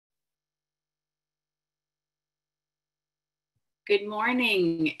Good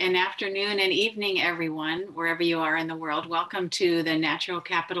morning and afternoon and evening, everyone, wherever you are in the world. Welcome to the Natural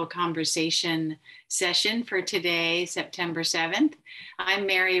Capital Conversation session for today, September 7th. I'm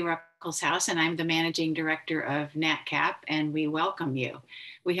Mary Ruckelshaus, and I'm the Managing Director of NatCap, and we welcome you.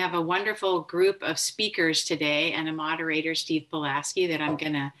 We have a wonderful group of speakers today and a moderator, Steve Polasky, that I'm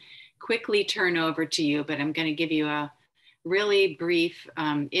going to quickly turn over to you, but I'm going to give you a really brief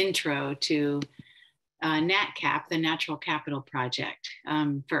intro to NatCap, the Natural Capital Project,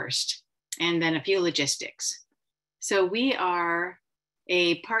 first, and then a few logistics. So we are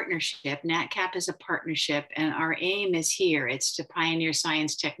a partnership. NatCap is a partnership, and our aim is here. It's to pioneer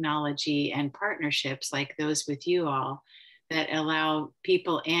science, technology, and partnerships like those with you all that allow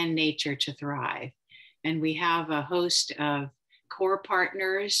people and nature to thrive. And we have a host of core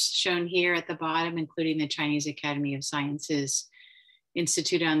partners shown here at the bottom, including the Chinese Academy of Sciences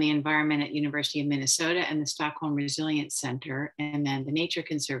Institute on the Environment at University of Minnesota and the Stockholm Resilience Center, and then the Nature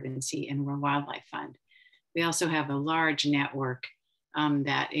Conservancy and World Wildlife Fund. We also have a large network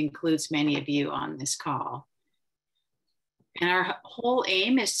that includes many of you on this call. And our whole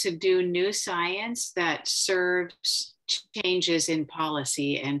aim is to do new science that serves changes in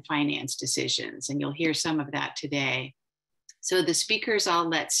policy and finance decisions. And you'll hear some of that today. So the speakers I'll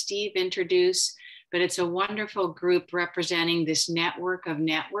let Steve introduce, but it's a wonderful group representing this network of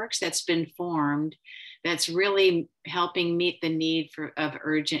networks that's been formed that's really helping meet the need of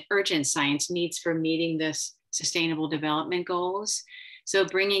urgent science needs for meeting this sustainable development goals. So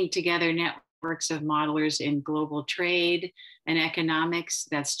bringing together networks of modelers in global trade and economics,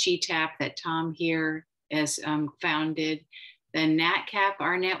 that's GTAP that Tom here has founded. Then NatCap,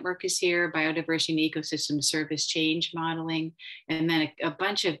 our network is here, Biodiversity and Ecosystem Service Change Modeling, and then a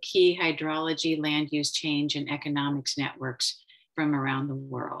bunch of key hydrology, land use change, and economics networks from around the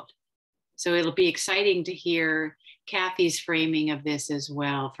world. So it'll be exciting to hear Kathy's framing of this as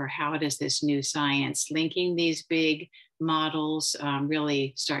well for how does this new science linking these big models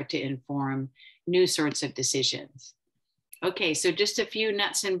really start to inform new sorts of decisions. Okay, so just a few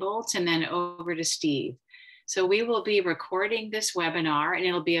nuts and bolts and then over to Steve. So we will be recording this webinar and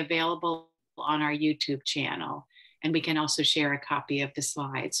it'll be available on our YouTube channel. And we can also share a copy of the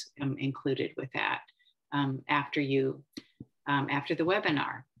slides included with that after the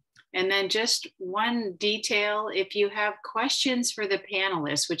webinar. And then just one detail, if you have questions for the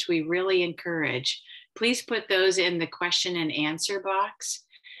panelists, which we really encourage, please put those in the question and answer box.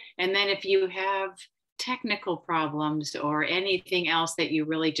 And then if you have technical problems or anything else that you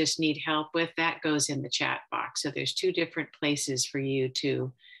really just need help with, that goes in the chat box. So there's two different places for you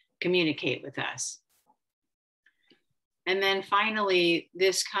to communicate with us. And then finally,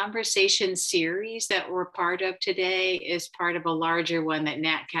 this conversation series that we're part of today is part of a larger one that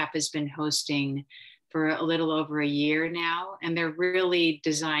NatCap has been hosting for a little over a year now. And they're really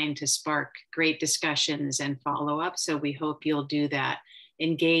designed to spark great discussions and follow up. So we hope you'll do that.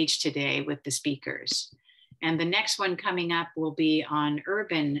 Engage today with the speakers. And the next one coming up will be on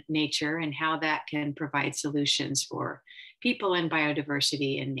urban nature and how that can provide solutions for people and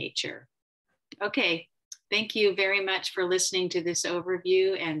biodiversity in nature. Okay, thank you very much for listening to this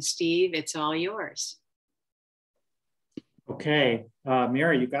overview. And Steve, it's all yours. Okay,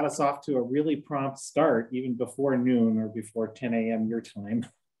 Mary, you got us off to a really prompt start, even before noon or before 10 a.m. your time.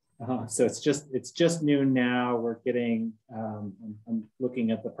 So it's just noon now. We're getting. I'm looking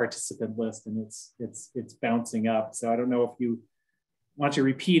at the participant list, and it's bouncing up. So I don't know if you want to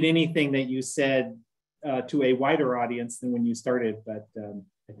repeat anything that you said to a wider audience than when you started, but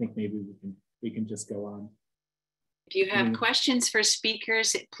I think maybe we can just go on. If you have questions for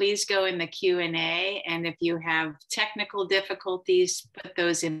speakers, please go in the Q&A, and if you have technical difficulties, put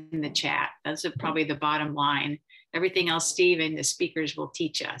those in the chat. Those are probably the bottom line. Everything else, Steve and the speakers will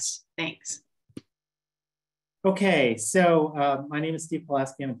teach us. Thanks. Okay, so my name is Steve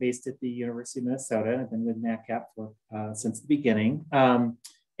Polasky. I'm based at the University of Minnesota. I've been with NatCap since the beginning.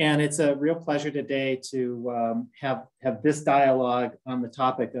 And it's a real pleasure today to have this dialogue on the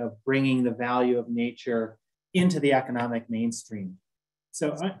topic of bringing the value of nature into the economic mainstream.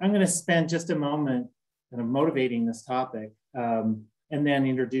 So I'm going to spend just a moment kind of motivating this topic. And then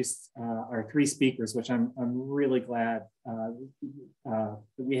introduce our three speakers, which I'm really glad that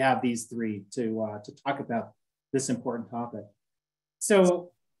we have these three to talk about this important topic.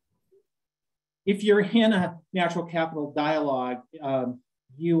 So if you're in a natural capital dialogue,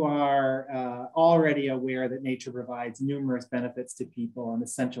 you are already aware that nature provides numerous benefits to people and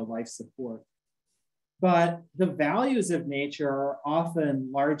essential life support. But the values of nature are often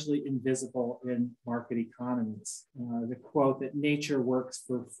largely invisible in market economies. The quote that nature works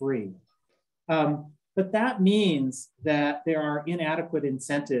for free. But that means that there are inadequate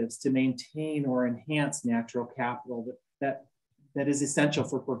incentives to maintain or enhance natural capital that is essential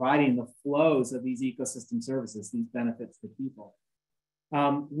for providing the flows of these ecosystem services, these benefits to people.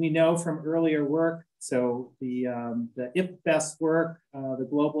 We know from earlier work, so the IPBES work, the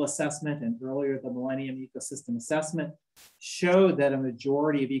global assessment, and earlier the Millennium Ecosystem Assessment showed that a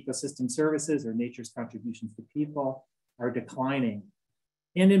majority of ecosystem services or nature's contributions to people are declining.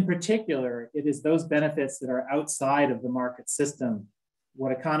 And in particular, it is those benefits that are outside of the market system,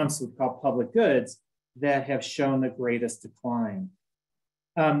 what economists would call public goods, that have shown the greatest decline.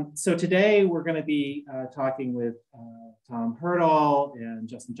 So today we're going to be talking with Tom Hurdle and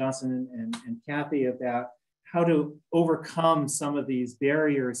Justin Johnson and Kathy about how to overcome some of these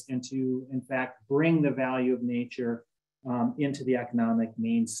barriers and to, in fact, bring the value of nature into the economic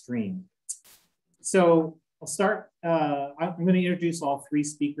mainstream. So I'll start, I'm going to introduce all three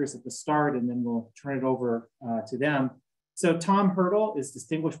speakers at the start, and then we'll turn it over to them. So Tom Hurdle is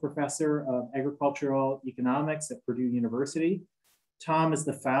Distinguished Professor of Agricultural Economics at Purdue University. Tom is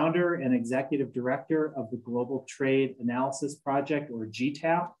the founder and executive director of the Global Trade Analysis Project, or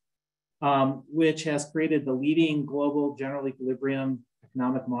GTAP, which has created the leading global general equilibrium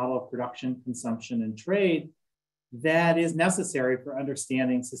economic model of production, consumption, and trade that is necessary for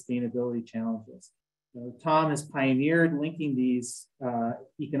understanding sustainability challenges. So Tom has pioneered linking these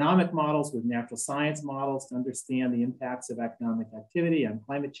economic models with natural science models to understand the impacts of economic activity on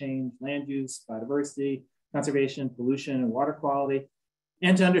climate change, land use, biodiversity, conservation, pollution, and water quality,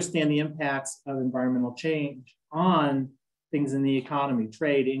 and to understand the impacts of environmental change on things in the economy,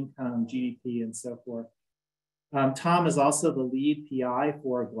 trade, income, GDP, and so forth. Tom is also the lead PI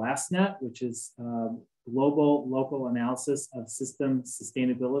for GlassNet, which is global local analysis of system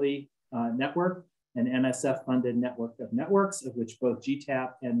sustainability network, an NSF-funded network of networks, of which both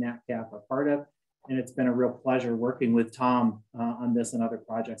GTAP and NatCap are part of. And it's been a real pleasure working with Tom on this and other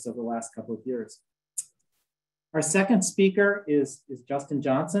projects over the last couple of years. Our second speaker is Justin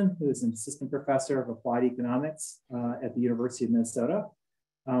Johnson, who is an assistant professor of applied economics at the University of Minnesota.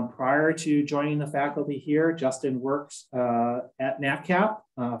 Prior to joining the faculty here, Justin works at NatCap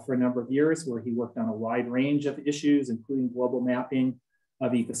for a number of years, where he worked on a wide range of issues, including global mapping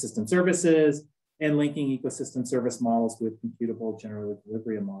of ecosystem services and linking ecosystem service models with computable general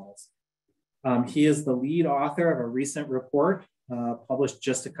equilibrium models. He is the lead author of a recent report published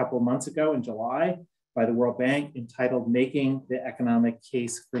just a couple of months ago in July by the World Bank, entitled Making the Economic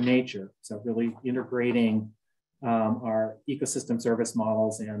Case for Nature. So really integrating our ecosystem service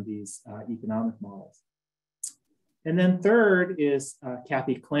models and these economic models. And then third is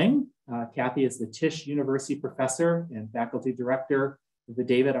Kathy Kling. Kathy is the Tisch University Professor and Faculty Director of the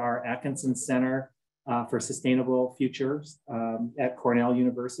David R. Atkinson Center for Sustainable Futures at Cornell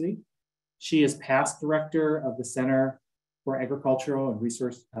University. She is past director of the Center for Agricultural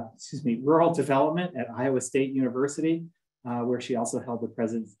and Rural Development at Iowa State University, where she also held the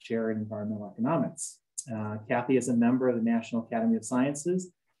President's Chair in Environmental Economics. Kathy is a member of the National Academy of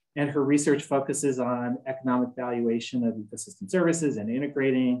Sciences, and her research focuses on economic valuation of ecosystem services and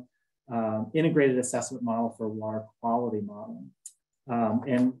integrated assessment model for water quality modeling.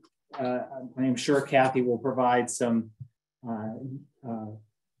 I am sure Kathy will provide some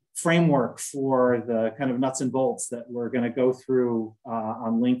framework for the kind of nuts and bolts that we're going to go through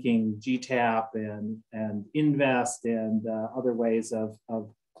on linking GTAP and Invest and other ways of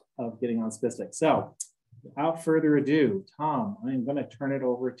getting on specific. So without further ado, Tom, I'm going to turn it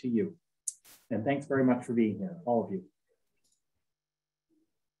over to you. And thanks very much for being here, all of you.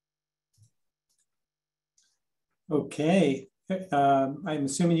 Okay. I'm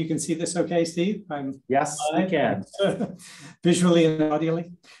assuming you can see this okay, Steve? Yes, I can. Visually and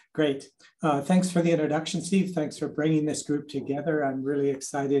audially. Great. Thanks for the introduction, Steve. Thanks for bringing this group together. I'm really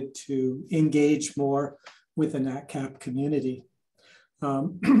excited to engage more with the NatCap community.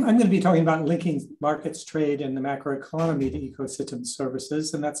 I'm going to be talking about linking markets, trade, and the macroeconomy to ecosystem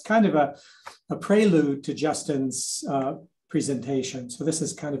services. And that's kind of a prelude to Justin's presentation. So this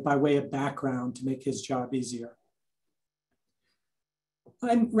is kind of by way of background to make his job easier.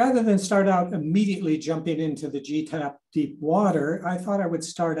 Rather than start out immediately jumping into the GTAP deep water, I thought I would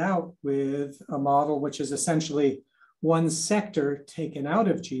start out with a model which is essentially one sector taken out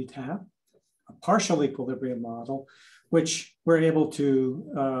of GTAP, a partial equilibrium model, which we're able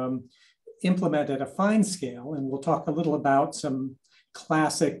to implement at a fine scale. And we'll talk a little about some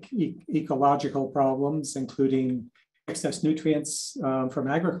classic ecological problems, including excess nutrients from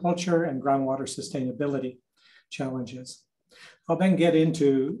agriculture and groundwater sustainability challenges. I'll then get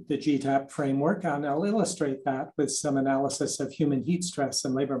into the GTAP framework, and I'll illustrate that with some analysis of human heat stress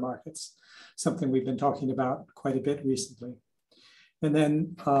and labor markets, something we've been talking about quite a bit recently. And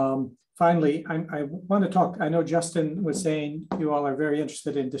then finally, I want to talk, I know Justin was saying you all are very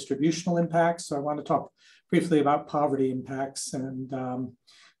interested in distributional impacts, so I want to talk briefly about poverty impacts and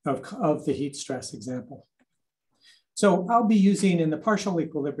of the heat stress example. So I'll be using, in the partial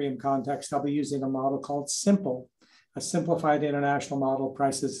equilibrium context, I'll be using a model called SIMPLE, a simplified international model,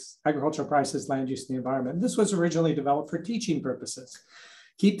 prices, agricultural prices, land use, and the environment. And this was originally developed for teaching purposes.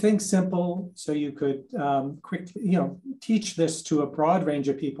 Keep things simple so you could quickly, teach this to a broad range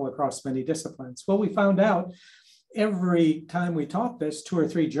of people across many disciplines. Well, we found out every time we taught this, 2 or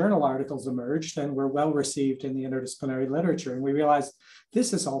 3 journal articles emerged and were well received in the interdisciplinary literature. And we realized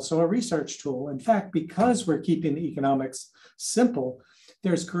this is also a research tool. In fact, because we're keeping the economics simple,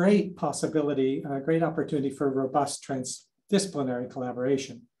 there's great possibility, great opportunity for robust transdisciplinary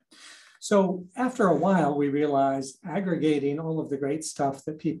collaboration. So after a while, we realized aggregating all of the great stuff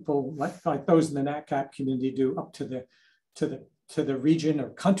that people like those in the NatCap community do up to the region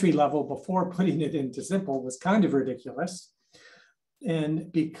or country level before putting it into simple was kind of ridiculous.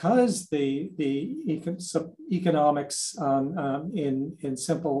 And because the economics in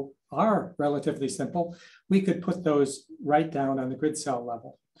simple are relatively simple, we could put those right down on the grid cell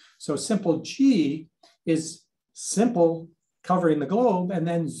level. So simple G is simple covering the globe and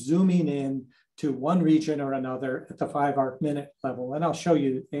then zooming in to one region or another at the 5 arc-minute level. And I'll show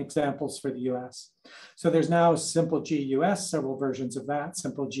you examples for the US. So there's now simple G US, several versions of that,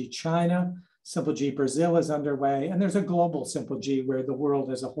 simple G China, simple G Brazil is underway, and there's a global simple G where the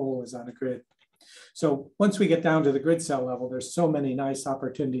world as a whole is on a grid. So once we get down to the grid cell level, there's so many nice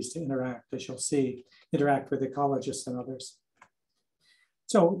opportunities to interact, as you'll see, interact with ecologists and others.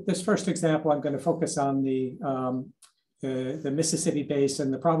 So this first example, I'm going to focus on the Mississippi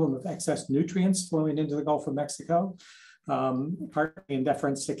Basin, the problem of excess nutrients flowing into the Gulf of Mexico, partly in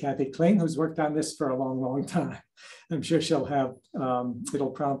deference to Kathy Kling, who's worked on this for a long, long time. I'm sure she'll have,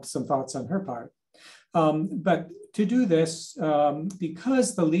 it'll prompt some thoughts on her part. But to do this,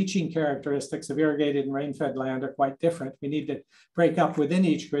 because the leaching characteristics of irrigated and rain-fed land are quite different, we need to break up within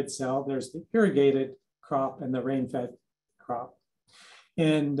each grid cell. There's the irrigated crop and the rain-fed crop.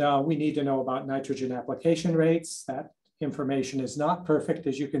 And we need to know about nitrogen application rates. That information is not perfect,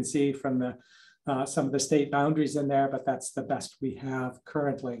 as you can see from the some of the state boundaries in there, but that's the best we have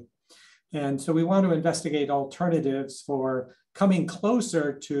currently. And so we want to investigate alternatives for coming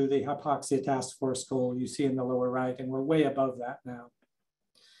closer to the hypoxia task force goal you see in the lower right, and we're way above that now.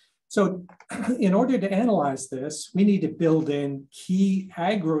 So in order to analyze this, we need to build in key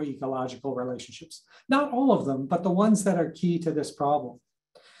agroecological relationships. Not all of them, but the ones that are key to this problem.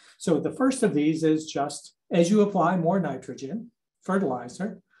 So the first of these is just, as you apply more nitrogen,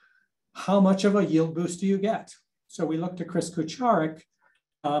 fertilizer, how much of a yield boost do you get? So we looked at Chris Kucharik,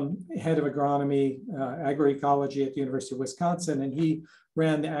 head of agronomy, agroecology at the University of Wisconsin, and he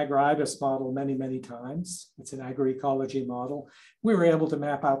ran the agri-IBIS model many, many times. It's an agroecology model. We were able to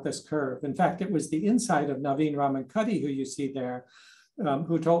map out this curve. In fact, it was the insight of Naveen Ramankutty, who you see there,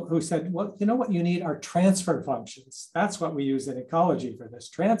 who said, well, you know what you need are transfer functions. That's what we use in ecology for this,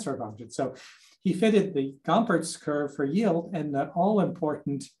 transfer functions. So he fitted the Gompertz curve for yield and the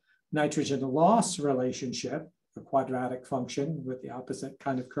all-important nitrogen loss relationship, the quadratic function with the opposite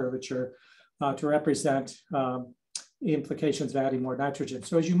kind of curvature to represent the implications of adding more nitrogen.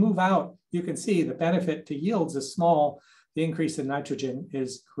 So as you move out, you can see the benefit to yields is small. The increase in nitrogen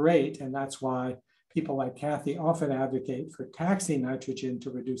is great. And that's why people like Kathy often advocate for taxing nitrogen to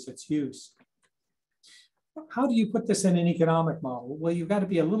reduce its use. How do you put this in an economic model? Well, you've got to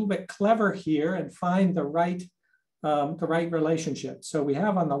be a little bit clever here and find the right relationship. So we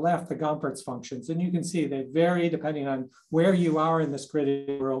have on the left the Gompertz functions, and you can see they vary depending on where you are in this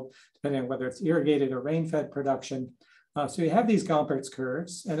gridded world, depending on whether it's irrigated or rain-fed production. So you have these Gompertz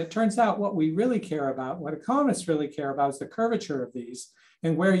curves, and it turns out what we really care about, what economists really care about is the curvature of these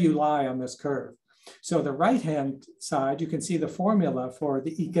and where you lie on this curve. So the right-hand side, you can see the formula for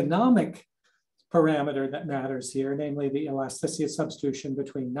the economic parameter that matters here, namely the elasticity of substitution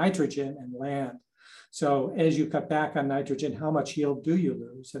between nitrogen and land. So as you cut back on nitrogen, how much yield do you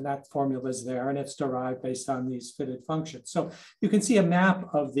lose? And that formula is there, and it's derived based on these fitted functions. So you can see a map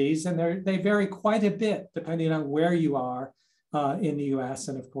of these, and they vary quite a bit depending on where you are in the US,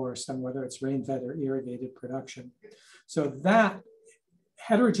 and of course, on whether it's rain-fed or irrigated production. So that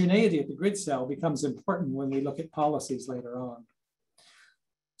heterogeneity at the grid cell becomes important when we look at policies later on.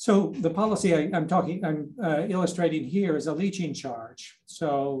 So the policy I'm illustrating here is a leaching charge.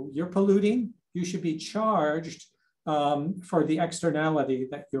 So you're polluting, you should be charged for the externality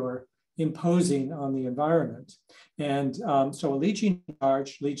that you're imposing on the environment. And so a leaching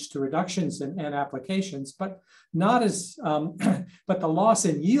charge leads to reductions in applications, but not as, but the loss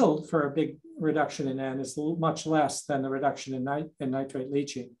in yield for a big reduction in N is much less than the reduction in nitrate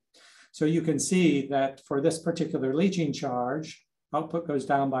leaching. So you can see that for this particular leaching charge, output goes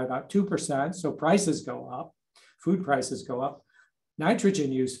down by about 2%. So prices go up, food prices go up,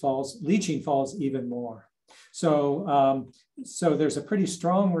 nitrogen use falls, leaching falls even more. So, so there's a pretty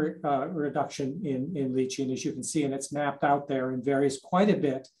strong reduction in leaching, as you can see, and it's mapped out there and varies quite a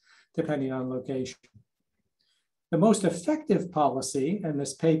bit depending on location. The most effective policy, and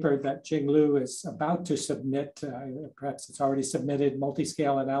this paper that Jing Liu is about to submit, perhaps it's already submitted,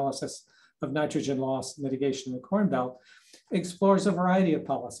 multi-scale analysis of nitrogen loss mitigation in the Corn Belt, explores a variety of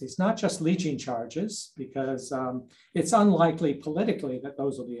policies, not just leaching charges, because it's unlikely politically that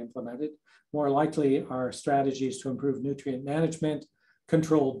those will be implemented. More likely are strategies to improve nutrient management,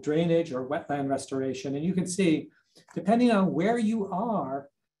 controlled drainage, or wetland restoration. And you can see, depending on where you are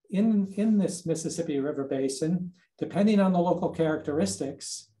in this Mississippi River Basin, depending on the local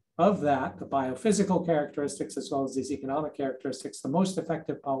characteristics of that, the biophysical characteristics as well as these economic characteristics, the most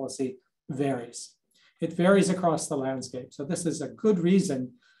effective policy varies. It varies across the landscape. So this is a good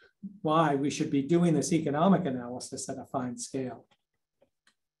reason why we should be doing this economic analysis at a fine scale.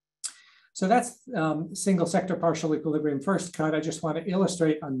 So that's single sector partial equilibrium first cut. I just want to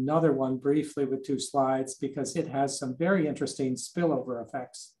illustrate another one briefly with 2 slides because it has some very interesting spillover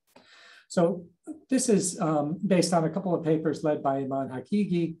effects. So this is based on a couple of papers led by Iman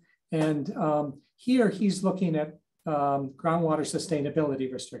Hakigi. And here he's looking at groundwater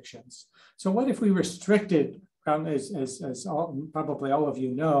sustainability restrictions. So what if we restricted, as probably all of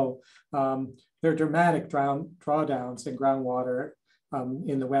you know, there are dramatic drawdowns in groundwater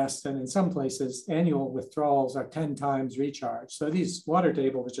in the West, and in some places, annual withdrawals are 10 times recharge. So these water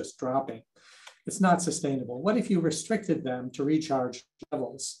tables are just dropping. It's not sustainable. What if you restricted them to recharge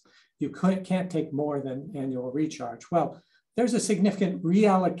levels? You can't take more than annual recharge. Well, there's a significant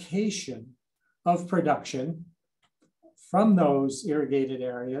reallocation of production from those irrigated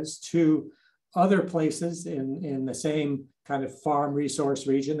areas to other places in the same kind of farm resource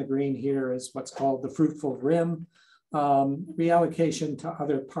region. The green here is what's called the fruitful rim. Reallocation to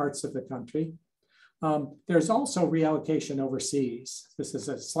other parts of the country. There's also reallocation overseas. This is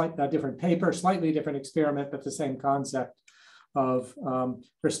a different paper, slightly different experiment, but the same concept of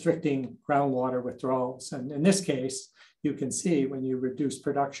restricting groundwater withdrawals. And in this case, you can see when you reduce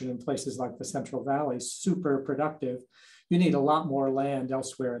production in places like the Central Valley, super productive, you need a lot more land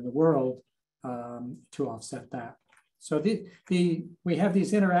elsewhere in the world to offset that. So we have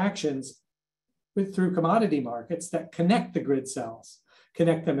these interactions through commodity markets that connect the grid cells,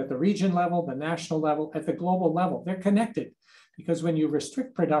 connect them at the region level, the national level, at the global level. They're connected because when you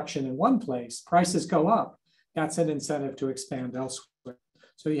restrict production in one place, prices go up. That's an incentive to expand elsewhere.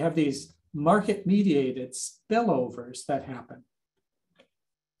 So you have these market-mediated spillovers that happen.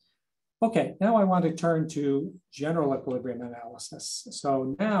 Okay, now I want to turn to general equilibrium analysis.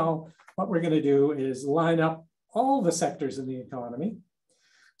 So now what we're going to do is line up all the sectors in the economy.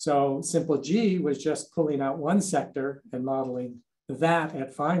 So simple G was just pulling out one sector and modeling that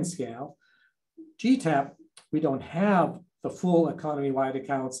at fine scale. GTAP, we don't have the full economy-wide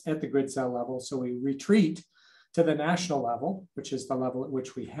accounts at the grid cell level, so we retreat to the national level, which is the level at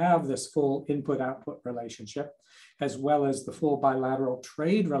which we have this full input-output relationship, as well as the full bilateral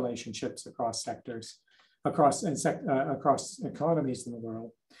trade relationships across sectors, across economies in the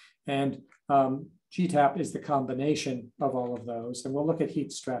world. And GTAP is the combination of all of those. And we'll look at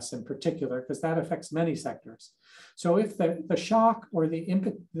heat stress in particular, because that affects many sectors. So if the shock or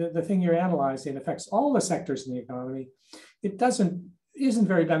the thing you're analyzing affects all the sectors in the economy, it isn't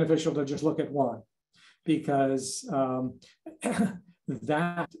very beneficial to just look at one, because often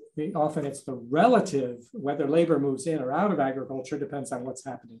it's the relative, whether labor moves in or out of agriculture depends on what's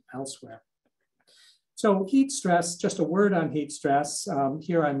happening elsewhere. So heat stress, just a word on heat stress.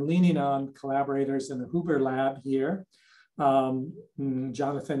 Here I'm leaning on collaborators in the Huber lab here.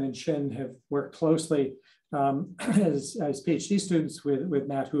 Jonathan and Shin have worked closely as PhD students with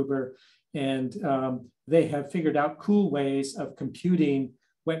Matt Huber, and they have figured out cool ways of computing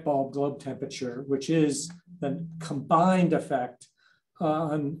wet bulb globe temperature, which is the combined effect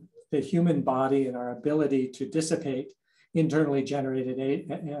on the human body and our ability to dissipate internally generated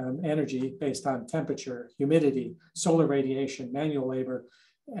energy based on temperature, humidity, solar radiation, manual labor,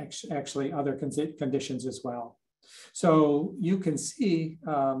 actually other conditions as well. So you can see,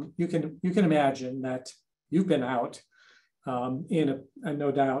 you can imagine that you've been out and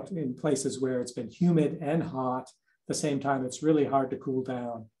no doubt in places where it's been humid and hot the same time, it's really hard to cool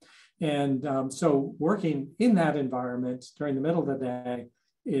down. And so working in that environment during the middle of the day,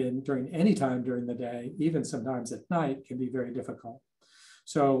 during any time during the day, even sometimes at night, can be very difficult.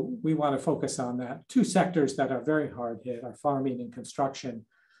 So we want to focus on that. Two sectors that are very hard hit are farming and construction,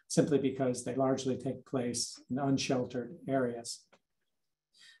 simply because they largely take place in unsheltered areas.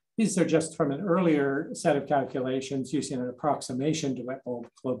 These are just from an earlier set of calculations using an approximation to wet bulb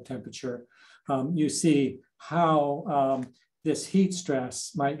globe temperature. You see how this heat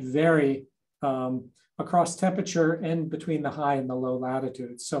stress might vary across temperature and between the high and the low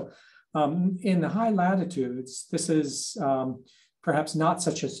latitudes. So in the high latitudes, this is perhaps not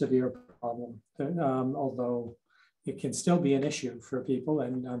such a severe problem, although it can still be an issue for people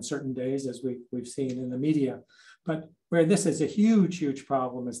and on certain days, as we've seen in the media. But where this is a huge, huge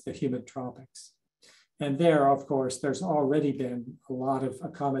problem is the humid tropics. And there, of course, there's already been a lot of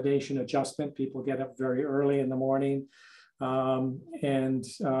accommodation adjustment. People get up very early in the morning and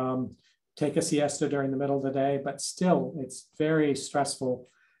take a siesta during the middle of the day, but still it's very stressful.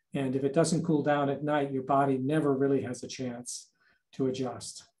 And if it doesn't cool down at night, your body never really has a chance to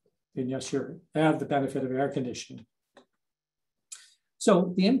adjust. And yes, you have the benefit of air conditioning.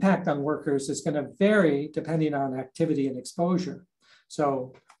 So the impact on workers is going to vary depending on activity and exposure.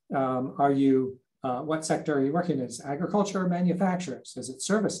 So what sector are you working in? Is it agriculture or manufacturers? Is it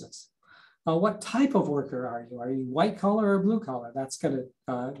services? What type of worker are you? Are you white collar or blue collar? That's going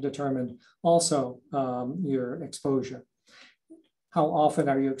to determine also your exposure. How often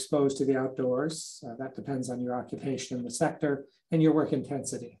are you exposed to the outdoors? That depends on your occupation in the sector and your work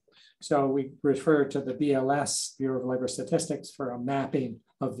intensity. So we refer to the BLS, Bureau of Labor Statistics, for a mapping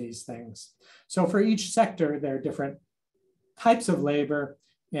of these things. So for each sector, there are different types of labor,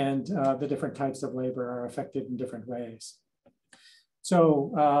 and the different types of labor are affected in different ways.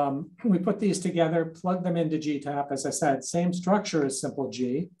 So we put these together, plug them into GTAP. As I said, same structure as simple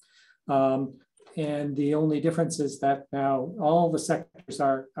G. And the only difference is that now all the sectors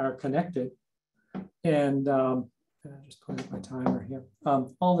are connected. And I just put up my timer here.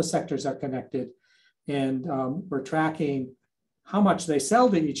 All the sectors are connected, and we're tracking how much they sell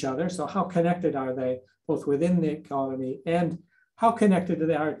to each other. So how connected are they both within the economy, and how connected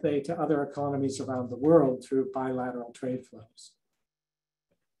are they to other economies around the world through bilateral trade flows?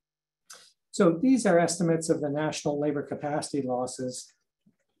 So these are estimates of the national labor capacity losses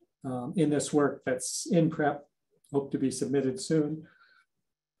in this work that's in prep, hope to be submitted soon.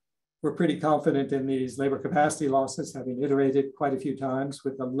 We're pretty confident in these labor capacity losses, having iterated quite a few times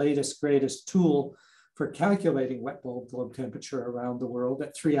with the latest, greatest tool for calculating wet bulb globe temperature around the world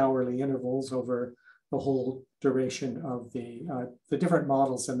at 3-hourly intervals over the whole duration of the different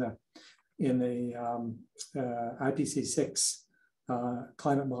models in the IPC6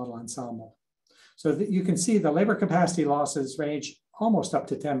 climate model ensemble. So that you can see the labor capacity losses range almost up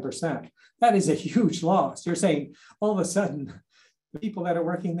to 10%. That is a huge loss. You're saying all of a sudden, the people that are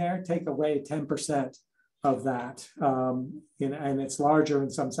working there take away 10% of that. And it's larger in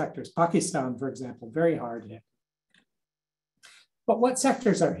some sectors. Pakistan, for example, very hard hit. But what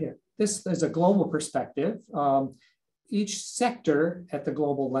sectors are hit? This is a global perspective. Each sector at the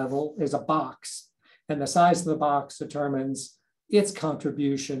global level is a box, and the size of the box determines its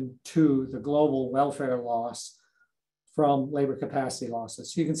contribution to the global welfare loss from labor capacity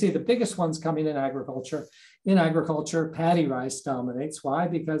losses. So you can see the biggest ones coming in agriculture. In agriculture, paddy rice dominates. Why?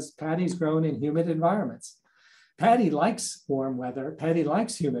 Because paddy's grown in humid environments. Paddy likes warm weather, paddy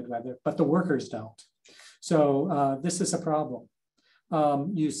likes humid weather, but the workers don't. So this is a problem.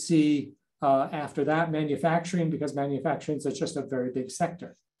 You see after that manufacturing, because manufacturing is just a very big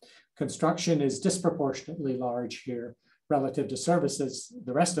sector. Construction is disproportionately large here relative to services,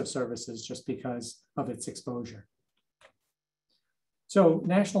 the rest of services, just because of its exposure. So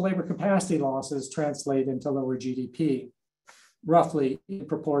national labor capacity losses translate into lower GDP, roughly in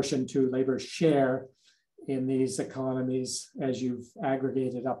proportion to labor's share in these economies as you've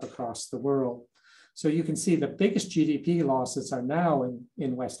aggregated up across the world. So you can see the biggest GDP losses are now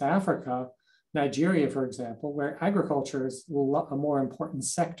in West Africa, Nigeria, for example, where agriculture is a more important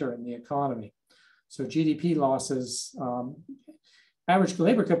sector in the economy. So GDP losses, average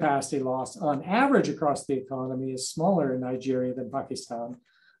labor capacity loss on average across the economy is smaller in Nigeria than Pakistan.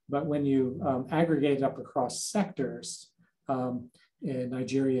 But when you aggregate up across sectors,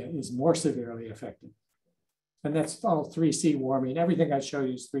 Nigeria is more severely affected. And that's all 3C warming. Everything I show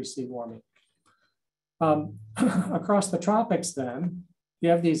you is 3C warming. Across the tropics then, you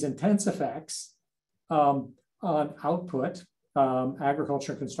have these intense effects on output,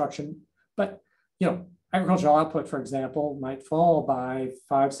 agriculture, construction, but agricultural output, for example, might fall by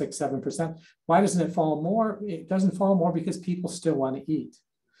 5, 6, 7%. Why doesn't it fall more? It doesn't fall more because people still want to eat.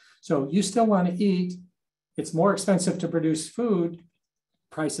 So you still want to eat. It's more expensive to produce food.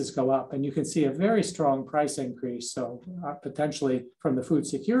 Prices go up, and you can see a very strong price increase. So potentially from the food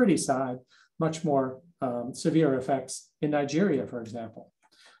security side, much more severe effects in Nigeria, for example.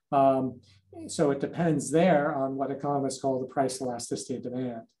 So it depends there on what economists call the price elasticity of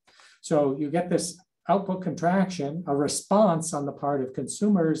demand. So you get this output contraction, a response on the part of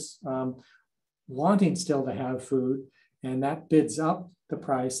consumers wanting still to have food, and that bids up the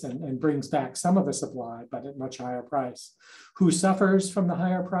price and brings back some of the supply, but at much higher price. Who suffers from the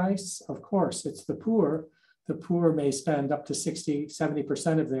higher price? Of course, it's the poor. The poor may spend up to 60,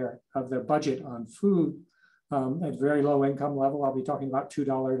 70% of their budget on food at very low income level. I'll be talking about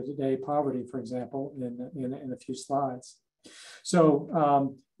 $2 a day poverty, for example, in a few slides.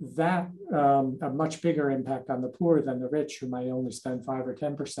 So a much bigger impact on the poor than the rich, who might only spend 5 or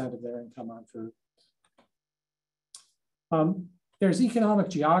 10% of their income on food. There's economic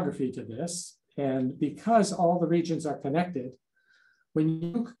geography to this, and because all the regions are connected,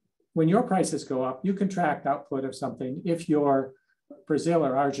 when your prices go up, you contract output of something. If you're Brazil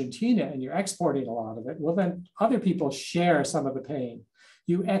or Argentina and you're exporting a lot of it, well, then other people share some of the pain.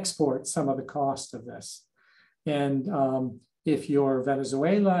 You export some of the cost of this. And if you're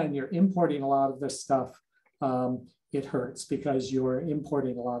Venezuela and you're importing a lot of this stuff, it hurts because you're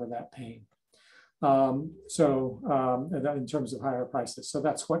importing a lot of that pain. In terms of higher prices. So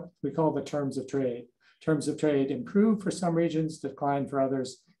that's what we call the terms of trade. Terms of trade improve for some regions, decline for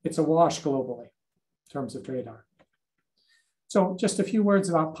others. It's a wash globally, terms of trade are. So just a few words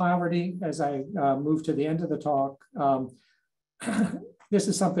about poverty as I move to the end of the talk. This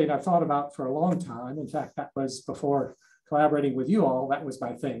is something I've thought about for a long time. In fact, that was before collaborating with you all, that was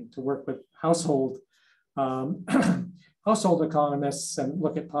my thing, to work with household economists and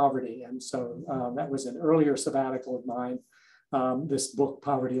look at poverty. And so that was an earlier sabbatical of mine, this book,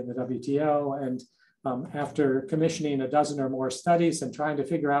 Poverty in the WTO. And after commissioning a dozen or more studies and trying to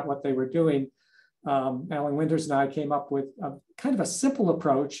figure out what they were doing, Alan Winters and I came up with a kind of a simple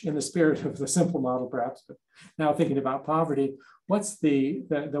approach in the spirit of the simple model, perhaps, but now thinking about poverty, what's the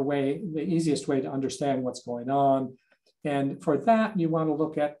easiest way to understand what's going on? And for that, you want to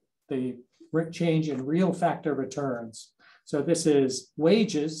look at the change in real factor returns. So this is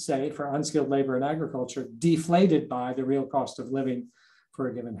wages, say, for unskilled labor in agriculture, deflated by the real cost of living for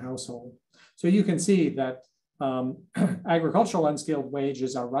a given household. So you can see that agricultural unskilled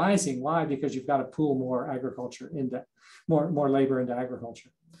wages are rising. Why? Because you've got to pool more agriculture into more labor into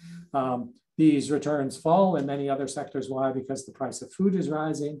agriculture. These returns fall in many other sectors. Why? Because the price of food is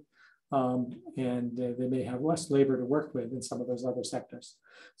rising. And they may have less labor to work with in some of those other sectors.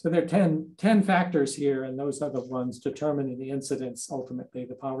 So there are 10 factors here, and those are the ones determining the incidence, ultimately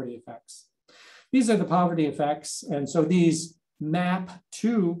the poverty effects. These are the poverty effects, and so these map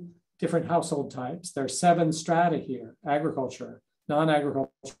to different household types. There are 7 strata here: agriculture,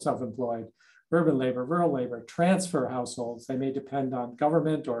 non-agricultural, self-employed, urban labor, rural labor, transfer households. They may depend on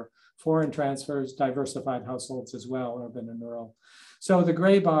government or foreign transfers, diversified households as well, urban and rural. So the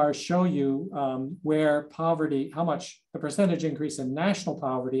gray bars show you where poverty, how much the percentage increase in national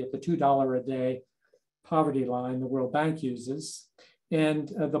poverty at the $2 a day poverty line the World Bank uses. And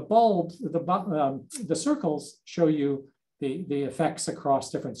the circles show you the effects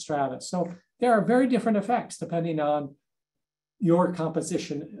across different strata. So there are very different effects depending on your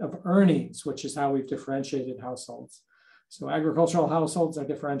composition of earnings, which is how we've differentiated households. So agricultural households are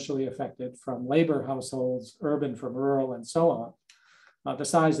differentially affected from labor households, urban from rural, and so on. The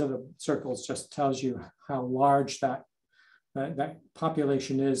size of the circles just tells you how large that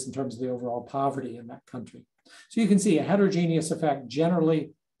population is in terms of the overall poverty in that country. So you can see a heterogeneous effect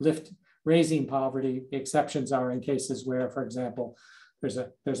generally raising poverty. The exceptions are in cases where, for example,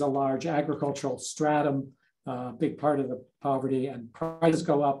 there's a large agricultural stratum, big part of the poverty, and prices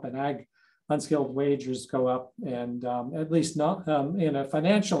go up and unskilled wages go up, and at least not in a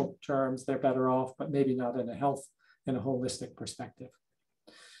financial terms, they're better off, but maybe not in a health and a holistic perspective.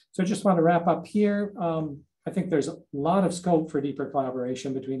 So I just want to wrap up here. I think there's a lot of scope for deeper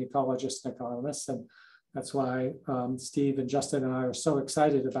collaboration between ecologists and economists, and that's why Steve and Justin and I are so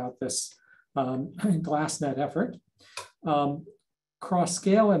excited about this GlassNet effort.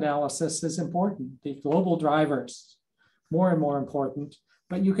 Cross-scale analysis is important. The global drivers, more and more important,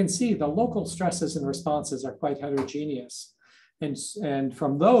 but you can see the local stresses and responses are quite heterogeneous. And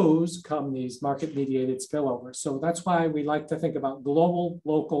from those come these market-mediated spillovers. So that's why we like to think about global,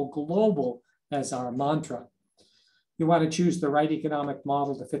 local, global as our mantra. You want to choose the right economic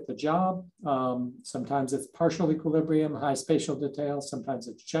model to fit the job. Sometimes it's partial equilibrium, high spatial detail. Sometimes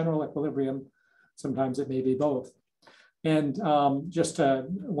it's general equilibrium. Sometimes it may be both. And just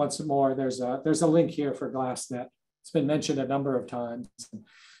once more, there's a link here for GlassNet. It's been mentioned a number of times.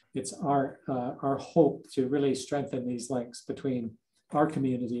 It's our hope to really strengthen these links between our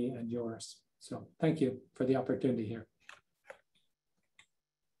community and yours. So thank you for the opportunity here.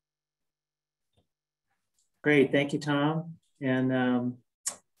 Great, thank you, Tom. And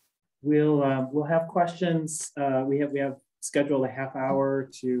we'll have questions. We have scheduled a half hour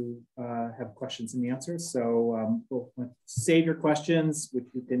to have questions and answers. So we'll save your questions, which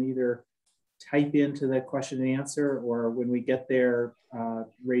you can either type into the question and answer, or when we get there,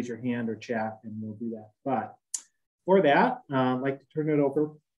 raise your hand or chat, and we'll do that. But for that, I'd like to turn it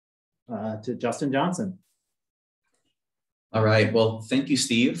over to Justin Johnson. All right. Well, thank you,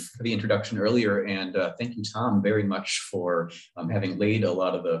 Steve, for the introduction earlier. And thank you, Tom, very much for having laid a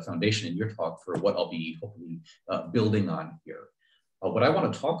lot of the foundation in your talk for what I'll be hopefully building on here. What I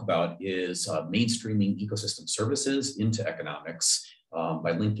want to talk about is mainstreaming ecosystem services into economics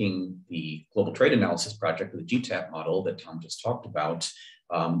by linking the Global Trade Analysis Project, the GTAP model that Tom just talked about,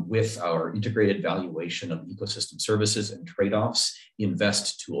 with our integrated valuation of ecosystem services and trade-offs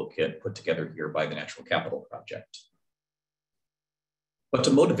INVEST toolkit put together here by the Natural Capital Project. But to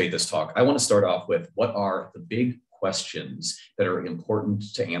motivate this talk, I want to start off with what are the big questions that are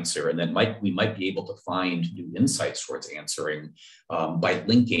important to answer, and then we might be able to find new insights towards answering by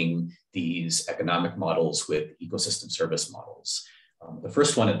linking these economic models with ecosystem service models. The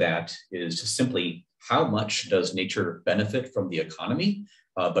first one of that is just simply, how much does nature benefit from the economy?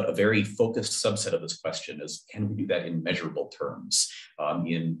 But a very focused subset of this question is, can we do that in measurable terms,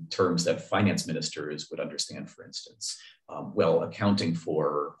 in terms that finance ministers would understand, for instance, while accounting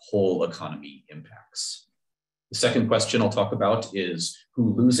for whole economy impacts? The second question I'll talk about is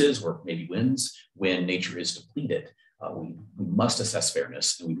who loses or maybe wins when nature is depleted. We must assess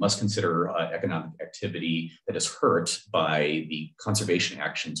fairness, and we must consider economic activity that is hurt by the conservation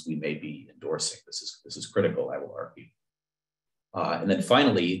actions we may be endorsing. This is critical, I will argue. And then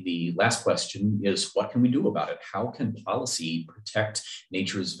finally, the last question is, what can we do about it? How can policy protect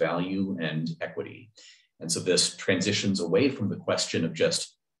nature's value and equity? And so this transitions away from the question of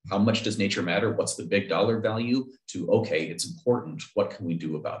just how much does nature matter? What's the big dollar value? To, okay, it's important. What can we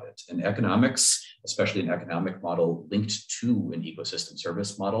do about it? And economics, especially an economic model linked to an ecosystem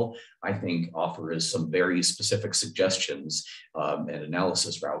service model, I think offers some very specific suggestions and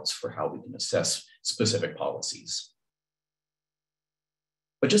analysis routes for how we can assess specific policies.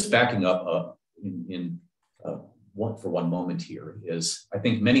 But just backing up for one moment here is, I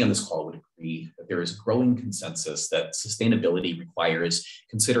think many on this call would agree that there is a growing consensus that sustainability requires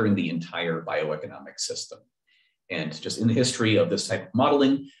considering the entire bioeconomic system. And just in the history of this type of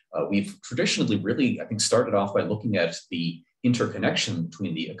modeling, we've traditionally really, I think, started off by looking at the interconnection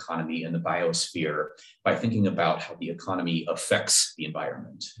between the economy and the biosphere by thinking about how the economy affects the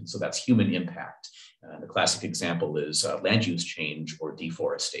environment. And so that's human impact. The classic example is land use change or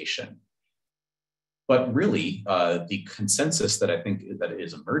deforestation. But really, the consensus that I think that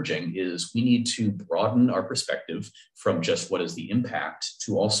is emerging is we need to broaden our perspective from just what is the impact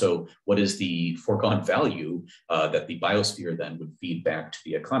to also what is the foregone value that the biosphere then would feed back to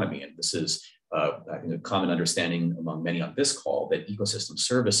the economy. And this is, I think, a common understanding among many on this call that ecosystem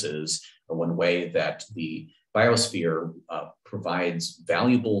services are one way that the biosphere provides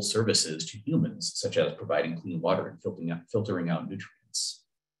valuable services to humans, such as providing clean water and filtering out nutrients.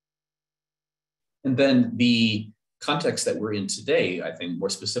 And then the context that we're in today, I think more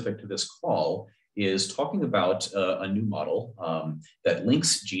specific to this call, is talking about a new model that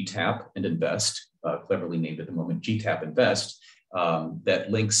links GTAP and INVEST, cleverly named at the moment GTAP INVEST, that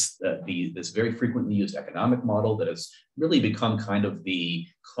links this very frequently used economic model that has really become kind of the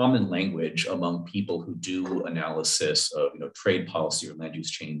common language among people who do analysis of trade policy or land use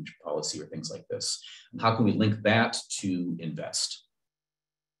change policy or things like this. And how can we link that to INVEST?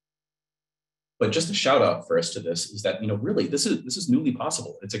 But just a shout out first to this is that, really this is newly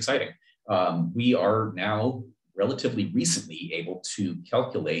possible. It's exciting. We are now relatively recently able to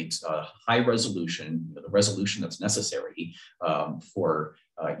calculate high resolution, the resolution that's necessary for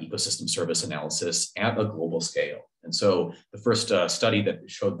ecosystem service analysis at a global scale. And so the first study that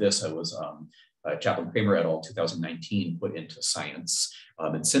showed this was Chaplin Kramer et al. 2019 put into Science.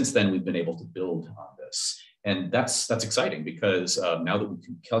 And since then, we've been able to build on this. And that's exciting because now that we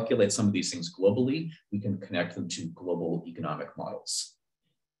can calculate some of these things globally, we can connect them to global economic models.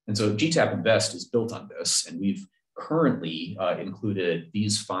 And so GTAP INVEST is built on this, and we've currently included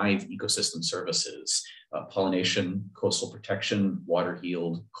these 5 ecosystem services: pollination, coastal protection, water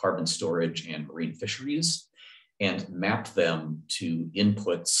yield, carbon storage, and marine fisheries, and mapped them to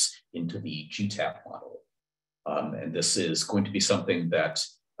inputs into the GTAP model. And this is going to be something that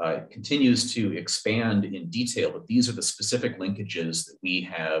continues to expand in detail, but these are the specific linkages that we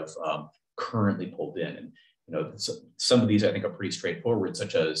have currently pulled in. And so some of these I think are pretty straightforward,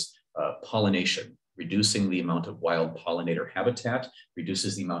 such as pollination. Reducing the amount of wild pollinator habitat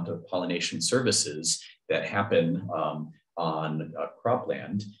reduces the amount of pollination services that happen on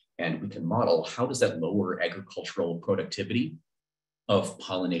cropland. And we can model how does that lower agricultural productivity of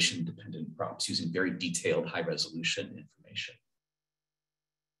pollination-dependent crops using very detailed high-resolution information.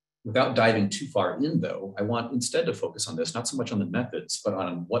 Without diving too far in, though, I want instead to focus on this, not so much on the methods, but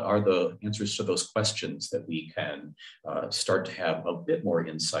on what are the answers to those questions that we can start to have a bit more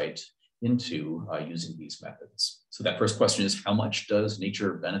insight into using these methods. So that first question is, how much does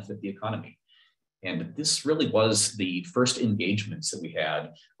nature benefit the economy? And this really was the first engagements that we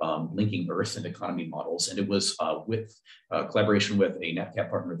had linking Earth and economy models. And it was with collaboration with a NatCap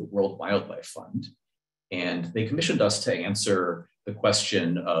partner, the World Wildlife Fund. And they commissioned us to answer the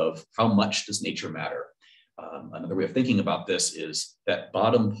question of how much does nature matter? Another way of thinking about this is that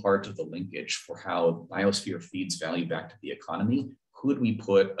bottom part of the linkage for how the biosphere feeds value back to the economy. Could we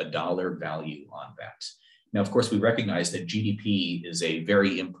put a dollar value on that? Now, of course, we recognize that GDP is a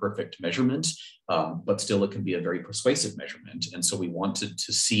very imperfect measurement, but still it can be a very persuasive measurement. And so we wanted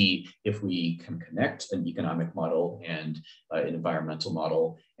to see if we can connect an economic model and an environmental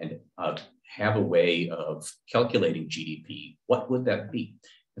model and have a way of calculating GDP. What would that be?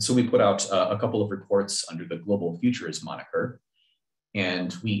 And so we put out a couple of reports under the Global Futures moniker.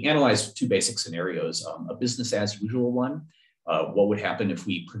 And we analyzed 2 basic scenarios, a business as usual one. What would happen if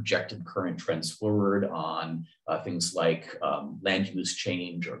we projected current trends forward on things like land use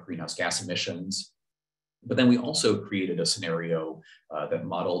change or greenhouse gas emissions? But then we also created a scenario that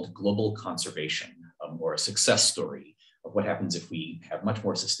modeled global conservation, or a success story of what happens if we have much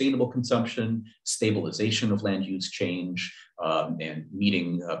more sustainable consumption, stabilization of land use change, and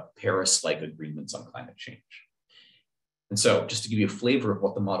meeting Paris-like agreements on climate change. And so just to give you a flavor of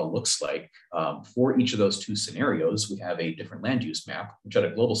what the model looks like, for each of those 2 scenarios, we have a different land use map, which at a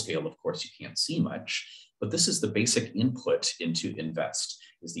global scale, of course, you can't see much, but this is the basic input into INVEST,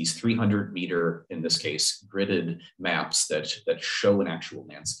 is these 300-meter, in this case, gridded maps that show an actual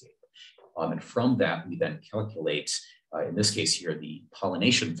landscape. And from that, we then calculate, in this case here, the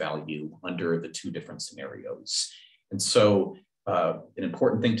pollination value under the 2 different scenarios. And so an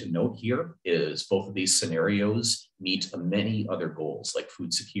important thing to note here is both of these scenarios meet many other goals like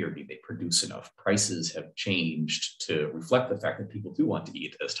food security. They produce enough. Prices have changed to reflect the fact that people do want to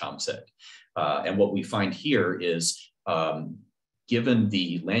eat, as Tom said. And what we find here is, given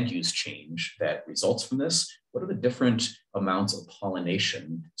the land use change that results from this, what are the different amounts of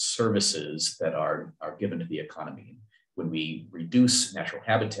pollination services that are given to the economy? When we reduce natural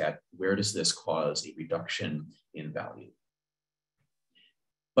habitat, where does this cause a reduction in value?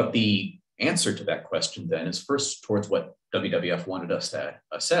 But the answer to that question then is first towards what WWF wanted us to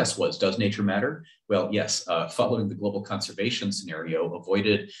assess was, does nature matter? Well, yes, following the global conservation scenario,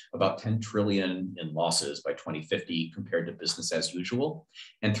 avoided about 10 trillion in losses by 2050 compared to business as usual.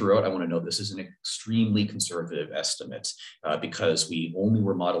 And throughout, I want to note this is an extremely conservative estimate because we only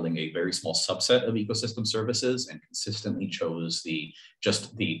were modeling a very small subset of ecosystem services and consistently chose the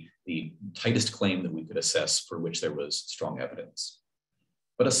tightest claim that we could assess for which there was strong evidence.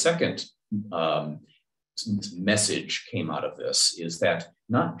 But a second message came out of this is that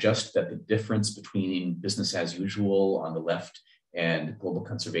not just that the difference between business as usual on the left and global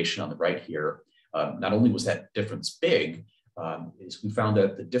conservation on the right here, not only was that difference big, is we found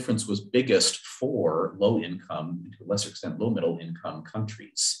that the difference was biggest for low income, and to a lesser extent, low middle income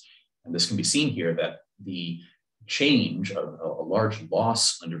countries. And this can be seen here that the change of a large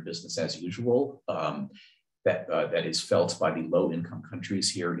loss under business as usual that is felt by the low-income countries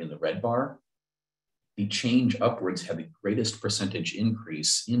here in the red bar, the change upwards had the greatest percentage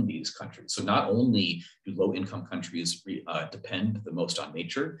increase in these countries. So not only do low-income countries depend the most on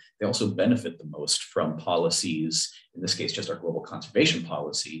nature, they also benefit the most from policies, in this case, just our global conservation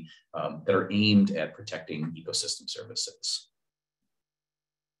policy, that are aimed at protecting ecosystem services.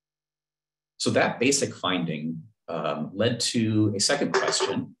 So that basic finding led to a second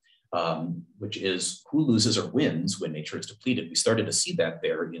question, which is who loses or wins when nature is depleted. We started to see that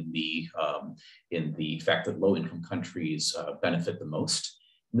there in the fact that low-income countries benefit the most.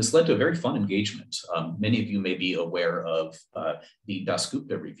 And this led to a very fun engagement. Many of you may be aware of the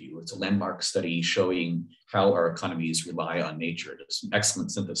Dasgupta Review. It's a landmark study showing how our economies rely on nature. It's an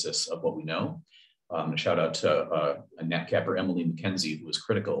excellent synthesis of what we know. A shout out to a NatCapper, Emily McKenzie, who was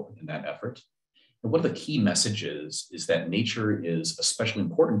critical in that effort. And one of the key messages is that nature is especially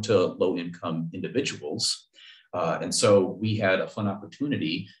important to low-income individuals. And so we had a fun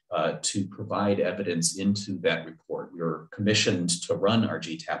opportunity to provide evidence into that report. We were commissioned to run our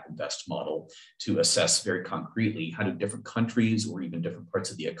GTAP Invest model to assess very concretely how do different countries or even different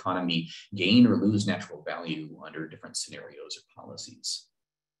parts of the economy gain or lose natural value under different scenarios or policies.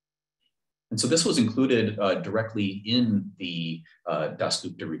 And so this was included directly in the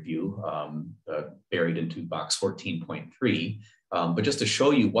Dasgupta Review, buried into box 14.3. But just to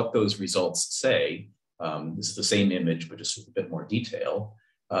show you what those results say, this is the same image, but just with a bit more detail,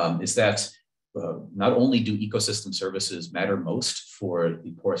 is that not only do ecosystem services matter most for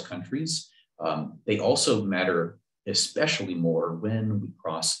the poorest countries, they also matter especially more when we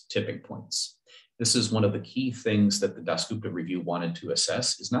cross tipping points. This is one of the key things that the Dasgupta Review wanted to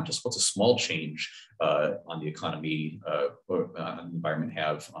assess, is not just what's a small change on the economy or on the environment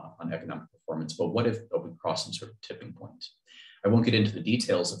have on economic performance, but what if we cross some sort of tipping point? I won't get into the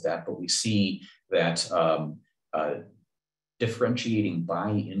details of that, but we see that differentiating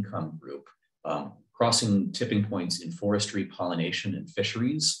by income group, crossing tipping points in forestry, pollination, and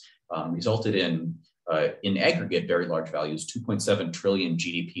fisheries resulted in aggregate, very large values, 2.7 trillion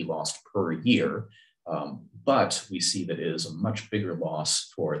GDP lost per year. But we see that it is a much bigger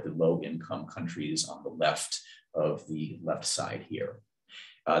loss for the low-income countries on the left of the left side here.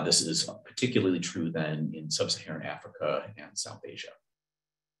 This is particularly true then in sub-Saharan Africa and South Asia.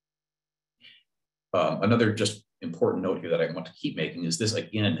 Another just important note here that I want to keep making is this,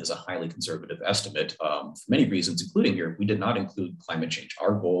 again, is a highly conservative estimate for many reasons, including here, we did not include climate change.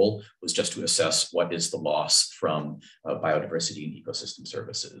 Our goal was just to assess what is the loss from biodiversity and ecosystem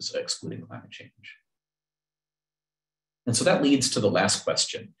services, excluding climate change. And so that leads to the last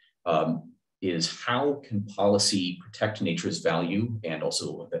question, is how can policy protect nature's value and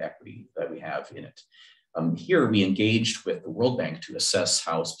also the equity that we have in it? Here we engaged with the World Bank to assess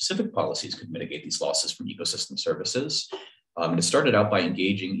how specific policies could mitigate these losses from ecosystem services. And it started out by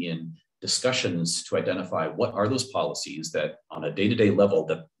engaging in discussions to identify what are those policies that on a day-to-day level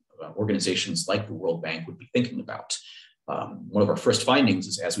that organizations like the World Bank would be thinking about. One of our first findings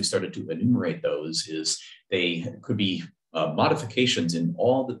is, as we started to enumerate those, is they could be modifications in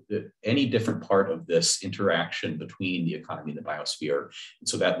any different part of this interaction between the economy and the biosphere. And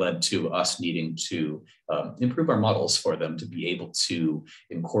so that led to us needing to improve our models for them to be able to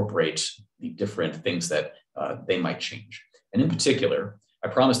incorporate the different things that they might change. And in particular, I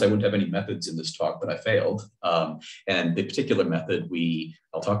promised I wouldn't have any methods in this talk, but I failed. And the particular method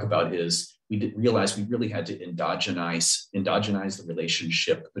I'll talk about is we realized we really had to endogenize the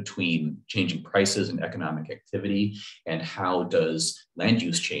relationship between changing prices and economic activity, and how does land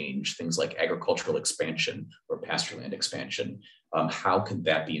use change, things like agricultural expansion or pasture land expansion, how can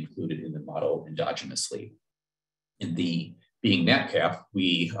that be included in the model endogenously? In the being NatCap,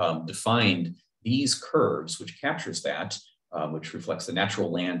 we defined these curves, which captures that, which reflects the natural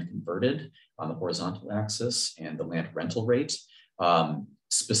land converted on the horizontal axis and the land rental rate,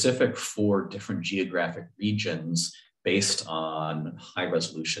 specific for different geographic regions based on high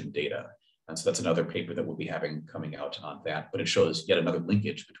resolution data. And so that's another paper that we'll be having coming out on that, but it shows yet another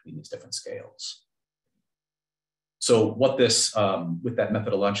linkage between these different scales. So what this, with that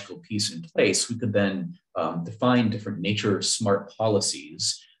methodological piece in place, we could then define different nature smart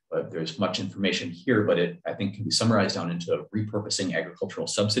policies. There's much information here, but it, I think, can be summarized down into repurposing agricultural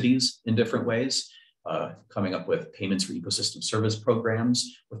subsidies in different ways, coming up with payments for ecosystem service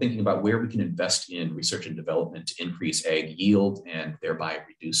programs. We're thinking about where we can invest in research and development to increase ag yield and thereby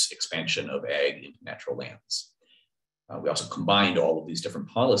reduce expansion of ag into natural lands. We also combined all of these different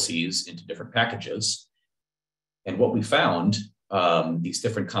policies into different packages. And what we found, these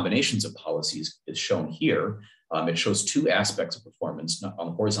different combinations of policies is shown here. It shows two aspects of performance. On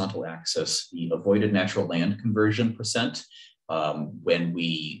the horizontal axis, the avoided natural land conversion percent when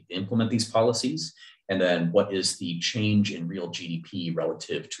we implement these policies, and then what is the change in real GDP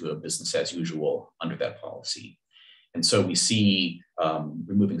relative to a business as usual under that policy. And so we see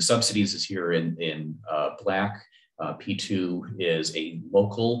removing subsidies is here in black. P2 is a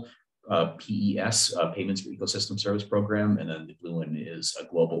local PES, Payments for Ecosystem Service Program, and then the blue one is a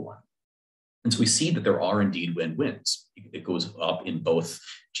global one. And so we see that there are indeed win-wins. It goes up in both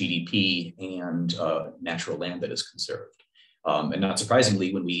GDP and natural land that is conserved. And not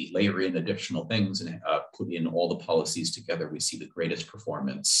surprisingly, when we layer in additional things and put in all the policies together, we see the greatest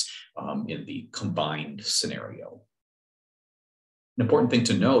performance in the combined scenario. An important thing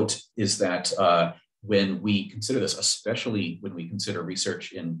to note is that when we consider this, especially when we consider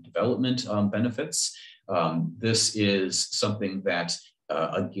research and development benefits, this is something that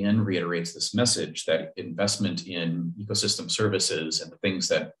again reiterates this message that investment in ecosystem services and the things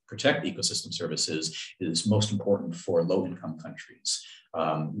that protect ecosystem services is most important for low-income countries.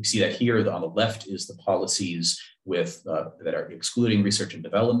 We see that here on the left is the policies with that are excluding research and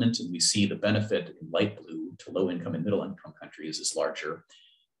development, and we see the benefit in light blue to low-income and middle-income countries is larger.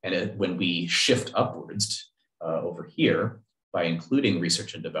 And when we shift upwards over here by including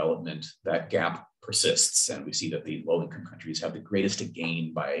research and development, that gap persists, and we see that the low-income countries have the greatest to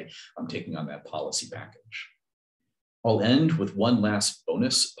gain by taking on that policy package. I'll end with one last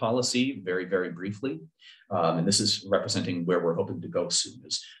bonus policy very, very briefly, and this is representing where we're hoping to go soon,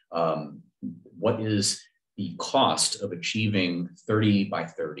 is what is the cost of achieving 30 by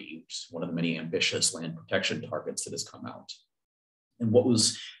 30, which is one of the many ambitious land protection targets that has come out. And what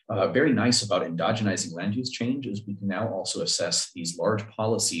was very nice about endogenizing land use change is we can now also assess these large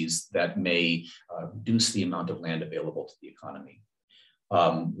policies that may reduce the amount of land available to the economy.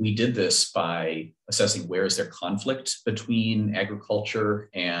 We did this by assessing where is there conflict between agriculture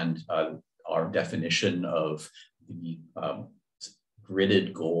and our definition of the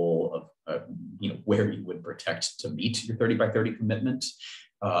gridded goal of where you would protect to meet your 30 by 30 commitment.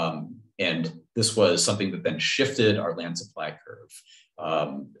 And this was something that then shifted our land supply curve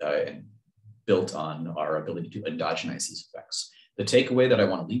and built on our ability to endogenize these effects. The takeaway that I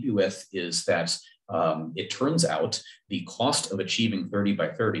want to leave you with is that it turns out the cost of achieving 30 by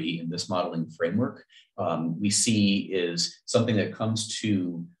 30 in this modeling framework we see is something that comes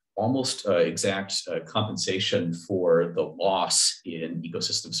to almost exact compensation for the loss in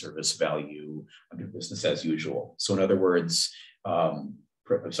ecosystem service value under business as usual. So in other words,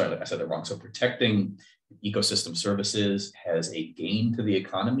 I'm sorry, I said that wrong. So protecting ecosystem services has a gain to the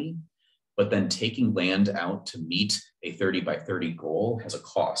economy, but then taking land out to meet a 30 by 30 goal has a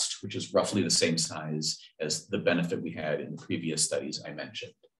cost, which is roughly the same size as the benefit we had in the previous studies I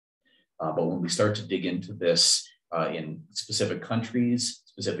mentioned. But when we start to dig into this in specific countries,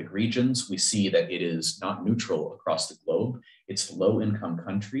 specific regions, we see that it is not neutral across the globe. It's low-income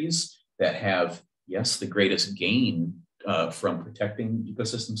countries that have, yes, the greatest gain from protecting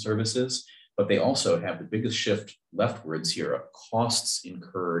ecosystem services, but they also have the biggest shift leftwards here of costs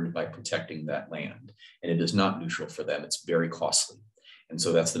incurred by protecting that land. And it is not neutral for them, it's very costly. And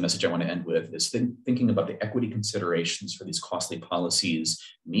so that's the message I want to end with, is thinking about the equity considerations for these costly policies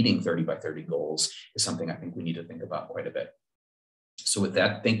meeting 30 by 30 goals is something I think we need to think about quite a bit. So with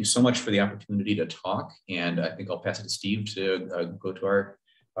that, thank you so much for the opportunity to talk. And I think I'll pass it to Steve to go to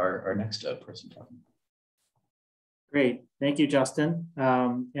our next person talking. Great, thank you, Justin.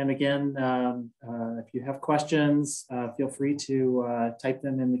 And again, if you have questions, feel free to type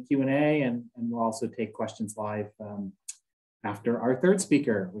them in the Q&A, and we'll also take questions live after our third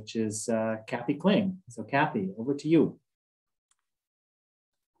speaker, which is Kathy Kling. So Kathy, over to you.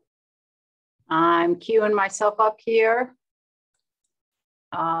 I'm queuing myself up here.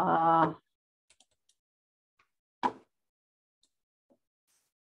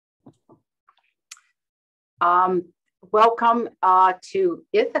 Welcome to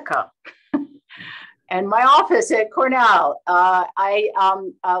Ithaca and my office at Cornell.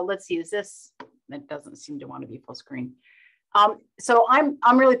 Let's see, is this, it doesn't seem to want to be full screen. So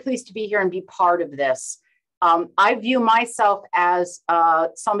I'm really pleased to be here and be part of this. I view myself as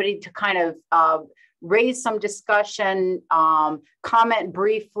somebody to kind of raise some discussion, comment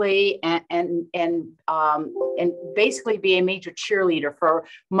briefly, and basically be a major cheerleader for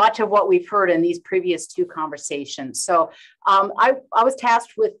much of what we've heard in these previous two conversations. So I was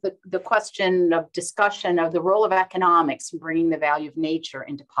tasked with the question of discussion of the role of economics in bringing the value of nature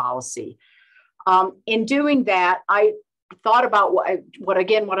into policy. In doing that, I thought about what I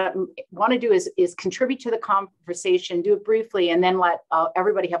want to do is contribute to the conversation, do it briefly, and then let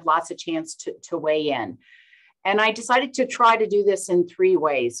everybody have lots of chance to weigh in. And I decided to try to do this in three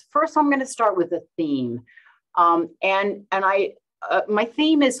ways. First, I'm going to start with a theme. My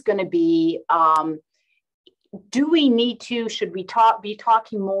theme is going to be, do we need to, should we be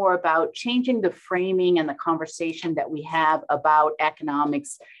talking more about changing the framing and the conversation that we have about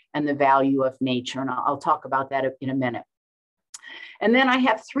economics and the value of nature? And I'll talk about that in a minute. And then I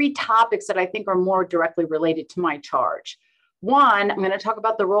have three topics that I think are more directly related to my charge. One, I'm going to talk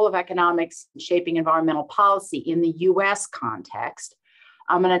about the role of economics in shaping environmental policy in the US context.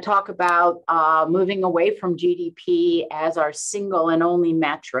 I'm going to talk about moving away from GDP as our single and only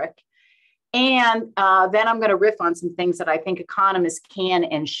metric. And then I'm going to riff on some things that I think economists can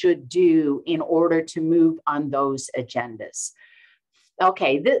and should do in order to move on those agendas.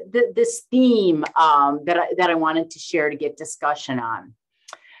 Okay, this theme that I wanted to share to get discussion on.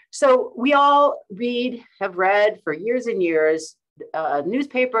 So we all have read for years and years,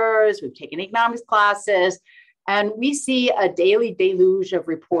 newspapers, we've taken economics classes, and we see a daily deluge of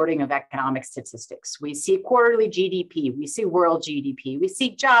reporting of economic statistics. We see quarterly GDP, we see world GDP, we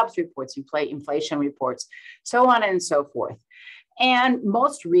see jobs reports, inflation reports, so on and so forth. And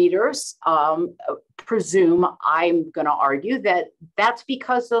most readers presume, I'm going to argue, that that's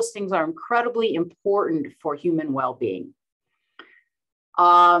because those things are incredibly important for human well-being.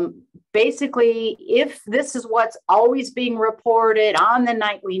 Basically, if this is what's always being reported on the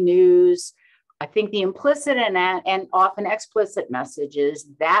nightly news, I think the implicit and often explicit message is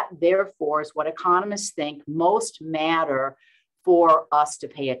that, therefore, is what economists think most matter for us to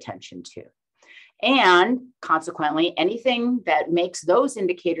pay attention to. And consequently, anything that makes those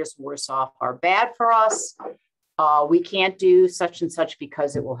indicators worse off are bad for us. We can't do such and such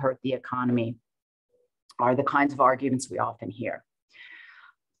because it will hurt the economy, are the kinds of arguments we often hear.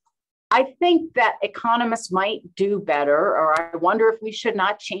 I think that economists might do better, or I wonder if we should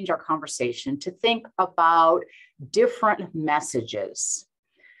not change our conversation to think about different messages.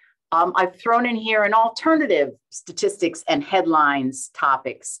 I've thrown in here an alternative statistics and headlines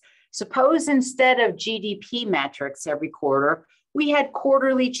topics. Suppose instead of GDP metrics every quarter, we had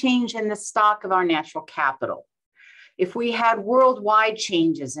quarterly change in the stock of our natural capital. If we had worldwide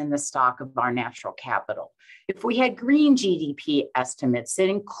changes in the stock of our natural capital, if we had green GDP estimates that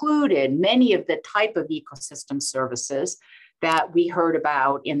included many of the type of ecosystem services that we heard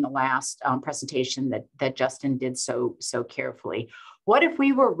about in the last presentation that Justin did so carefully. What if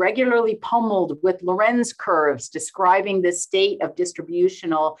we were regularly pummeled with Lorenz curves describing the state of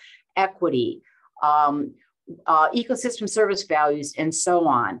distributional equity, ecosystem service values, and so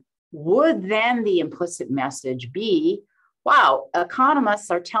on? Would then the implicit message be, wow,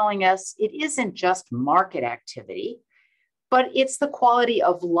 economists are telling us it isn't just market activity, but it's the quality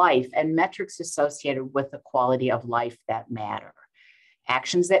of life and metrics associated with the quality of life that matter.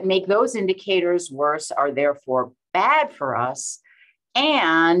 Actions that make those indicators worse are therefore bad for us.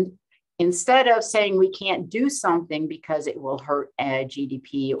 And instead of saying we can't do something because it will hurt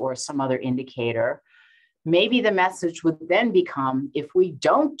GDP or some other indicator, maybe the message would then become, if we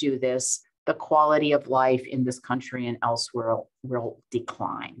don't do this, the quality of life in this country and elsewhere will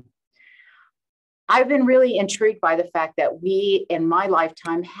decline. I've been really intrigued by the fact that we, in my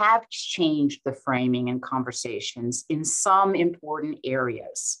lifetime, have changed the framing and conversations in some important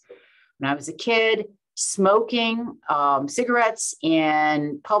areas. When I was a kid, smoking cigarettes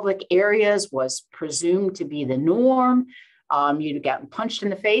in public areas was presumed to be the norm. You'd have gotten punched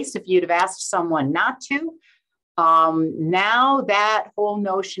in the face if you'd have asked someone not to. Now that whole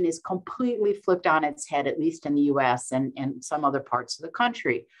notion is completely flipped on its head, at least in the US and some other parts of the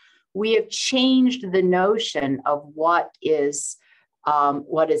country. We have changed the notion of what is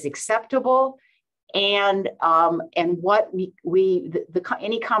acceptable and what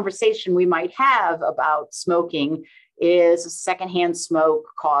any conversation we might have about smoking is secondhand smoke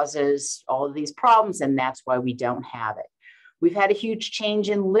causes all of these problems, and that's why we don't have it. We've had a huge change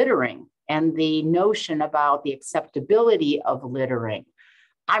in littering and the notion about the acceptability of littering.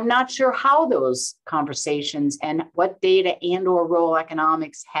 I'm not sure how those conversations and what data and or role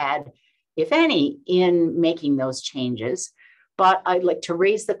economics had, if any, in making those changes. But I'd like to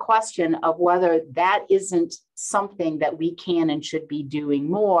raise the question of whether that isn't something that we can and should be doing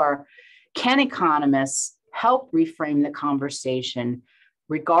more. Can economists help reframe the conversation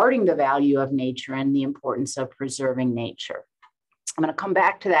regarding the value of nature and the importance of preserving nature? I'm going to come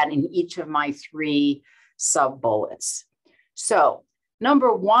back to that in each of my 3 sub-bullets. So,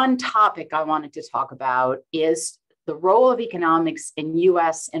 number 1 topic I wanted to talk about is the role of economics in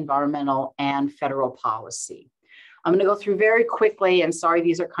US environmental and federal policy. I'm going to go through very quickly, and sorry,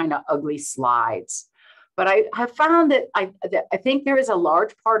 these are kind of ugly slides. But I have found that I think there is a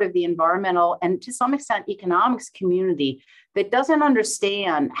large part of the environmental and to some extent economics community that doesn't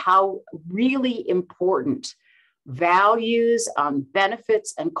understand how really important values,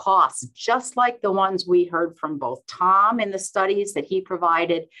 benefits, and costs, just like the ones we heard from both Tom in the studies that he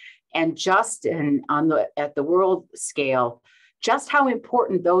provided and Justin at the world scale, just how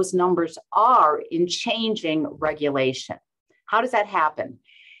important those numbers are in changing regulation. How does that happen?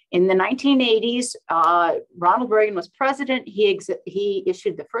 In the 1980s, Ronald Reagan was president. He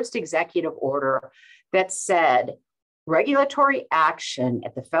issued the first executive order that said, regulatory action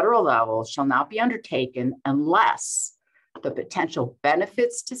at the federal level shall not be undertaken unless the potential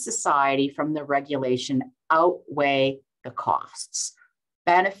benefits to society from the regulation outweigh the costs.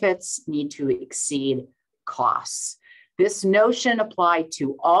 Benefits need to exceed costs. This notion applied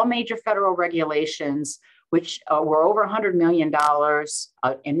to all major federal regulations, which were over $100 million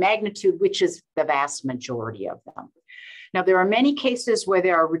in magnitude, which is the vast majority of them. Now, there are many cases where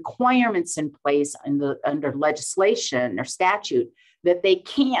there are requirements in place under legislation or statute that they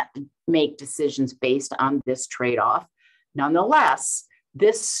can't make decisions based on this trade-off. Nonetheless,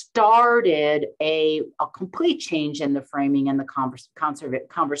 this started a complete change in the framing and the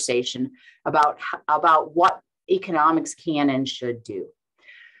conversation about what economics can and should do.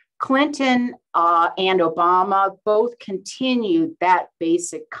 Clinton and Obama both continued that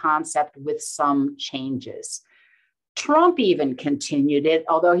basic concept with some changes. Trump even continued it,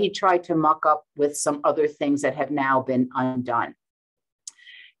 although he tried to muck up with some other things that have now been undone.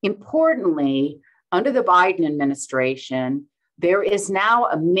 Importantly, under the Biden administration, there is now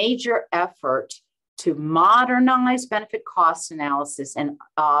a major effort to modernize benefit cost analysis and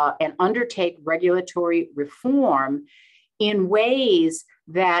undertake regulatory reform in ways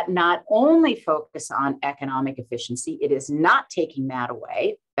that not only focus on economic efficiency, it is not taking that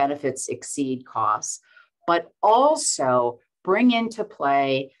away, benefits exceed costs, but also bring into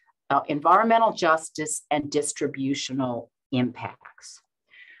play environmental justice and distributional impacts.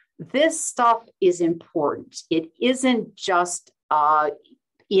 This stuff is important. It isn't just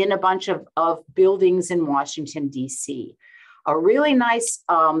in a bunch of buildings in Washington, D.C. A really nice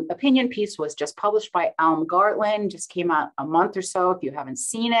opinion piece was just published by Alm Gartland, just came out a month or so. If you haven't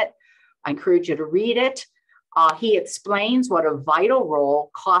seen it, I encourage you to read it. He explains what a vital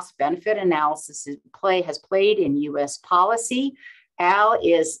role cost-benefit analysis has played in U.S. policy. Al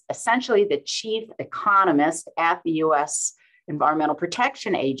is essentially the chief economist at the U.S. Environmental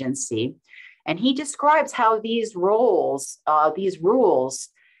Protection Agency, and he describes how these rules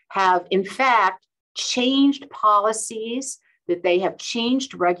have, in fact, changed policies, that they have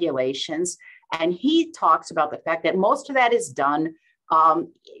changed regulations, and he talks about the fact that most of that is done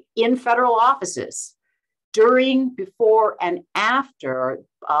in federal offices. During, before, and after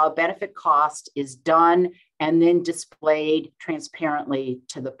benefit cost is done and then displayed transparently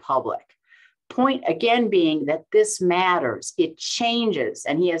to the public. Point again being that this matters, it changes,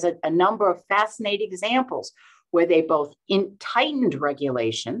 and he has a number of fascinating examples where they both tightened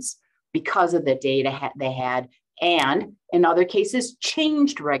regulations because of the data they had, and in other cases,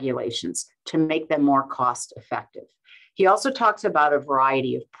 changed regulations to make them more cost effective. He also talks about a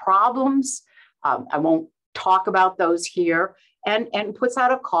variety of problems. I won't talk about those here, and puts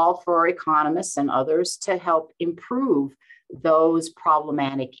out a call for economists and others to help improve those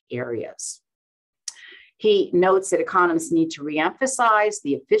problematic areas. He notes that economists need to reemphasize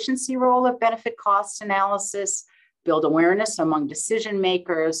the efficiency role of benefit cost analysis, build awareness among decision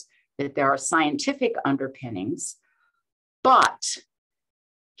makers that there are scientific underpinnings, but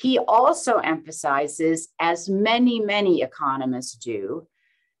he also emphasizes, as many economists do,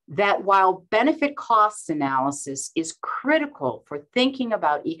 that while benefit cost analysis is critical for thinking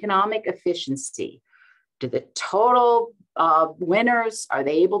about economic efficiency, do the total winners, are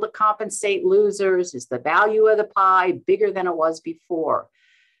they able to compensate losers? Is the value of the pie bigger than it was before?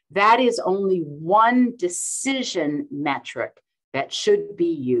 That is only one decision metric that should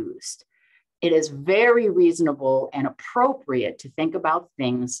be used. It is very reasonable and appropriate to think about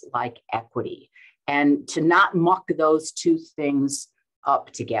things like equity and to not muck those two things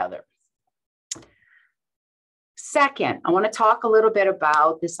up together. Second, I want to talk a little bit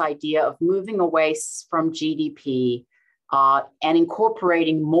about this idea of moving away from GDP and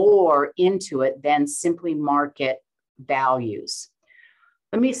incorporating more into it than simply market values.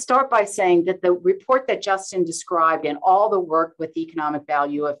 Let me start by saying that the report that Justin described and all the work with the economic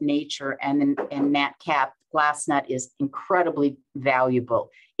value of nature and NatCap GlassNut is incredibly valuable.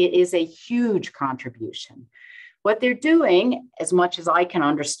 It is a huge contribution. What they're doing, as much as I can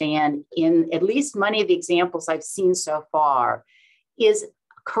understand, in at least many of the examples I've seen so far, is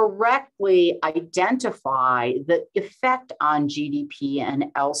correctly identify the effect on GDP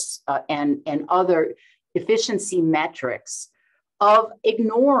and other efficiency metrics of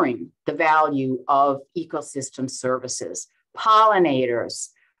ignoring the value of ecosystem services. Pollinators,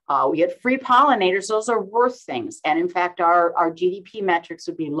 we get free pollinators, those are worth things. And in fact, our GDP metrics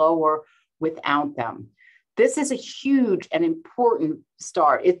would be lower without them. This is a huge and important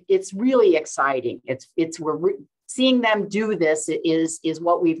start. It's really exciting. We're seeing them do this is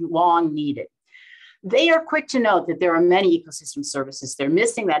what we've long needed. They are quick to note that there are many ecosystem services they're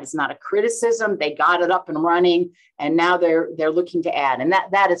missing. That is not a criticism. They got it up and running, and now they're looking to add, and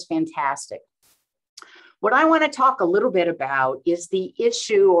that is fantastic. What I want to talk a little bit about is the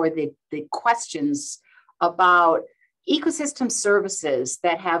issue or the questions about ecosystem services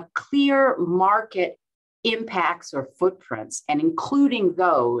that have clear market impacts or footprints, and including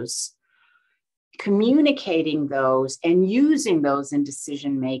those, communicating those and using those in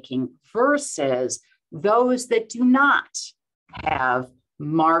decision making versus those that do not have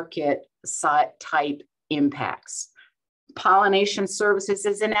market type impacts. Pollination services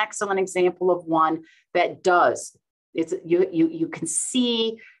is an excellent example of one that does. You can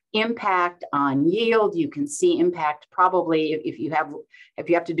see impact on yield. You can see impact probably if you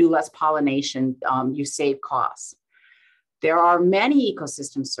have to do less pollination, you save costs. There are many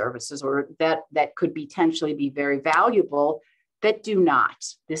ecosystem services or that could potentially be very valuable that do not.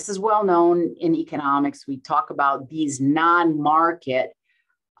 This is well known in economics. We talk about these non-market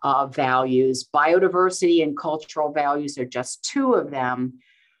values. Biodiversity and cultural values are just two of them.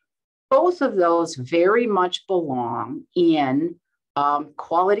 Both of those very much belong in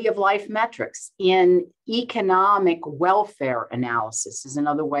quality of life metrics, in economic welfare analysis is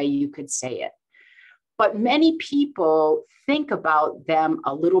another way you could say it. But many people think about them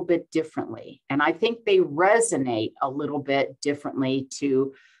a little bit differently. And I think they resonate a little bit differently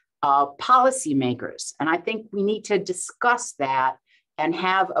to policymakers. And I think we need to discuss that and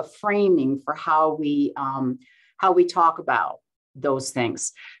have a framing for how we talk about those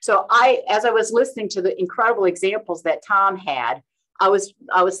things. So as I was listening to the incredible examples that Tom had, I was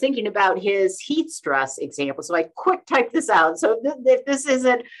thinking about his heat stress example. So I quick typed this out. So if this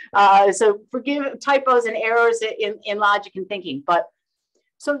isn't, so forgive typos and errors in logic and thinking. But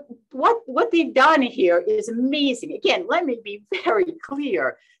so what they've done here is amazing. Again, let me be very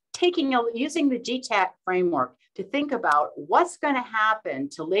clear. Using the GTAP framework to think about what's going to happen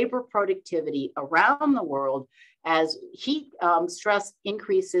to labor productivity around the world as heat stress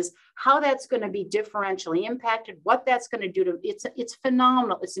increases, how that's going to be differentially impacted, what that's going to do to it's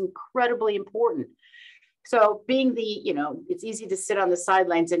phenomenal. It's incredibly important. So being it's easy to sit on the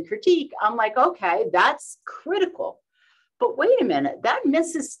sidelines and critique. I'm like, okay, that's critical. But wait a minute, that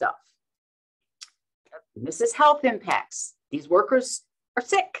misses stuff. Misses health impacts. These workers are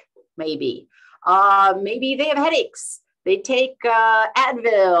sick, maybe. Maybe they have headaches. They take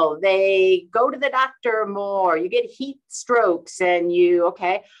Advil, they go to the doctor more, you get heat strokes and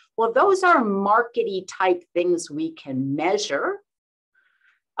well, those are markety type things we can measure.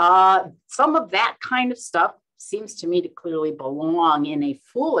 Some of that kind of stuff seems to me to clearly belong in a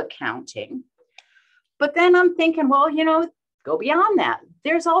full accounting. But then I'm thinking, well, go beyond that.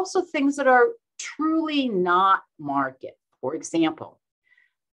 There's also things that are truly not market. For example,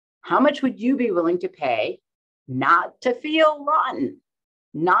 how much would you be willing to pay not to feel rotten,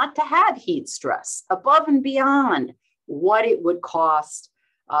 not to have heat stress, above and beyond what it would cost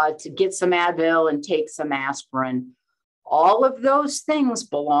to get some Advil and take some aspirin? All of those things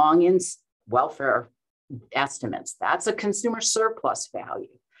belong in welfare estimates. That's a consumer surplus value.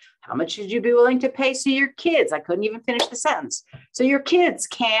 How much should you be willing to pay so your kids, I couldn't even finish the sentence, so your kids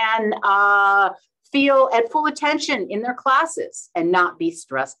can feel at full attention in their classes and not be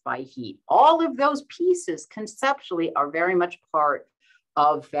stressed by heat. All of those pieces conceptually are very much part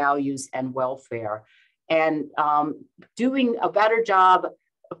of values and welfare. And doing a better job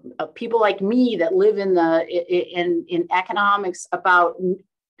of people like me that live in economics about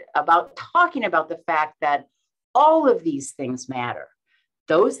talking about the fact that all of these things matter.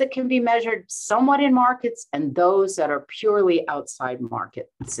 Those that can be measured somewhat in markets and those that are purely outside market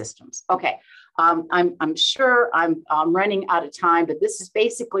systems. Okay, I'm sure I'm running out of time, but this is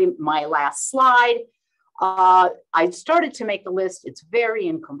basically my last slide. I started to make a list. It's very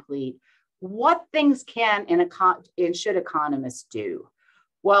incomplete. What things can and should economists do?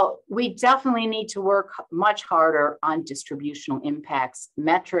 Well, we definitely need to work much harder on distributional impacts,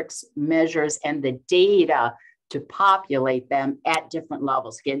 metrics, measures, and the data to populate them at different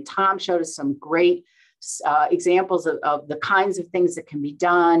levels. Again, Tom showed us some great examples of the kinds of things that can be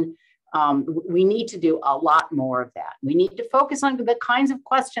done. We need to do a lot more of that. We need to focus on the kinds of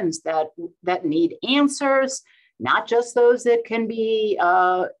questions that need answers, not just those that can be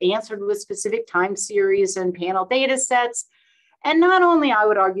answered with specific time series and panel data sets. And not only, I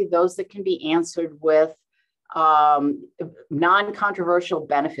would argue, those that can be answered with non-controversial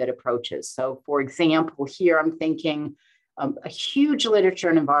benefit approaches. So for example, here I'm thinking a huge literature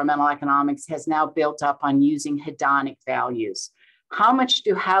in environmental economics has now built up on using hedonic values. How much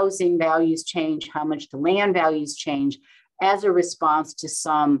do housing values change? How much do land values change as a response to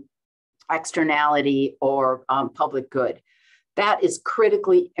some externality or public good. That is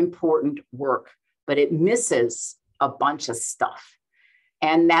critically important work, but it misses a bunch of stuff.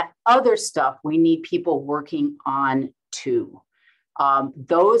 And that other stuff we need people working on too.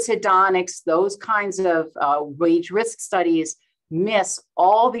 Those hedonics, those kinds of wage risk studies miss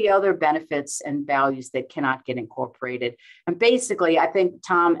all the other benefits and values that cannot get incorporated. And basically, I think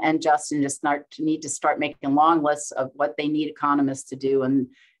Tom and Justin just need to start making long lists of what they need economists to do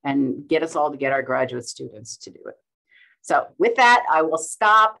and get us all to get our graduate students to do it. So with that, I will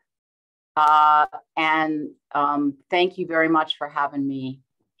stop. And thank you very much for having me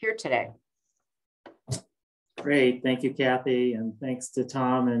here today. Great, thank you, Kathy, and thanks to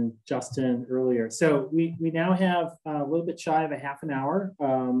Tom and Justin earlier. So we now have a little bit shy of a half an hour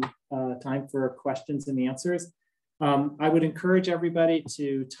time for questions and answers. I would encourage everybody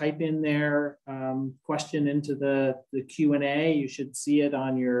to type in their question into the Q&A. You should see it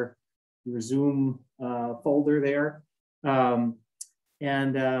on your Zoom folder there.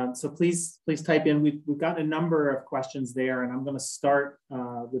 So please type in. We've got a number of questions there, and I'm going to start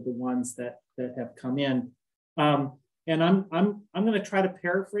with the ones that have come in. And I'm going to try to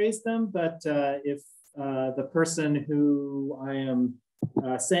paraphrase them, but if the person who I am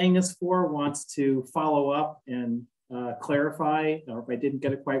saying this for wants to follow up and clarify, or if I didn't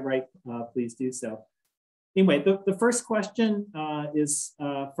get it quite right, please do so. Anyway, the first question is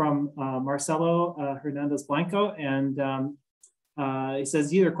from Marcelo Hernandez Blanco, and he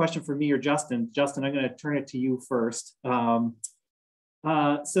says either a question for me or Justin. Justin, I'm going to turn it to you first.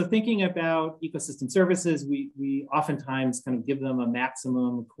 So thinking about ecosystem services, we oftentimes kind of give them a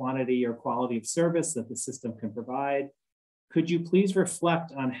maximum quantity or quality of service that the system can provide. Could you please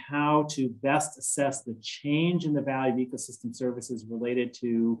reflect on how to best assess the change in the value of ecosystem services related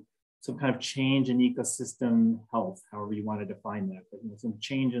to some kind of change in ecosystem health, however you want to define that, but some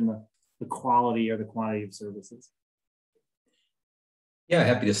change in the quality or the quantity of services? Yeah,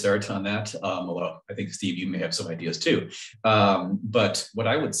 happy to start on that. Although I think, Steve, you may have some ideas too. But what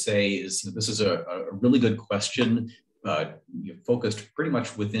I would say is, this is a really good question. You've focused pretty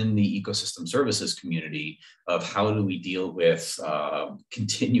much within the ecosystem services community of how do we deal with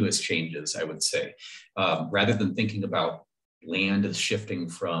continuous changes, I would say, rather than thinking about land is shifting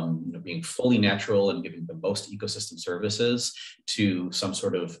from being fully natural and giving the most ecosystem services to some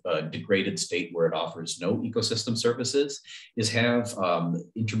sort of degraded state where it offers no ecosystem services, is have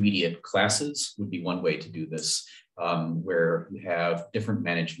intermediate classes would be one way to do this, where you have different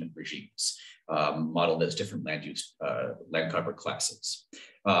management regimes modeled as different land cover classes.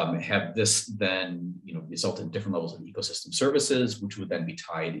 Have this then result in different levels of ecosystem services, which would then be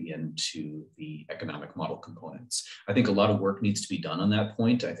tied into the economic model components. I think a lot of work needs to be done on that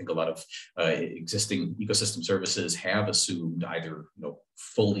point. I think a lot of existing ecosystem services have assumed either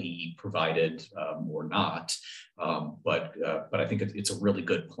fully provided or not. But I think it's a really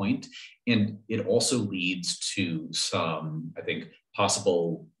good point. And it also leads to some, I think,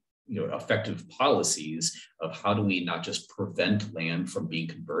 possible effective policies of how do we not just prevent land from being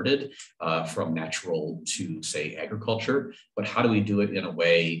converted from natural to, say, agriculture, but how do we do it in a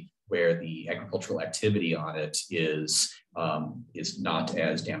way where the agricultural activity on it is not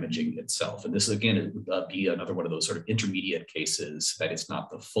as damaging itself. And this, again, it would be another one of those sort of intermediate cases that it's not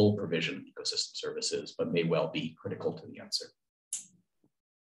the full provision of ecosystem services, but may well be critical to the answer.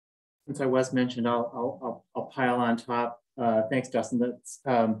 Since I was mentioned, I'll pile on top. Thanks, Justin. That's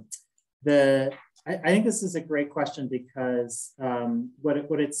I think this is a great question because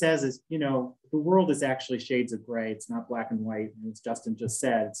what it says is, the world is actually shades of gray. It's not black and white. And as Justin just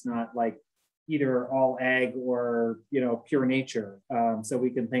said, it's not like either all ag or pure nature. So we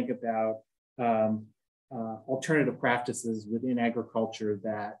can think about alternative practices within agriculture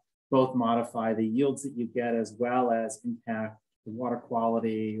that both modify the yields that you get as well as impact the water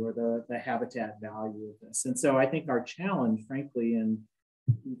quality or the habitat value of this. And so I think our challenge, frankly, in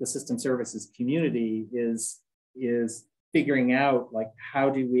the ecosystem services community is figuring out how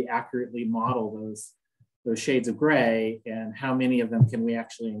do we accurately model those shades of gray and how many of them can we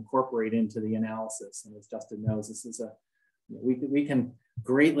actually incorporate into the analysis. And as Justin knows, this is we can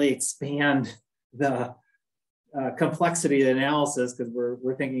greatly expand the complexity of the analysis because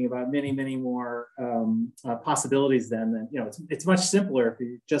we're thinking about many more possibilities than it's much simpler if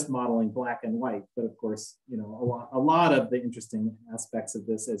you're just modeling black and white. But of course, a lot of the interesting aspects of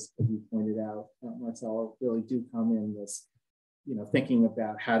this, as you pointed out, Marcelo, really do come in this, thinking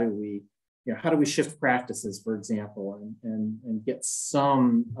about how do we shift practices, for example, and get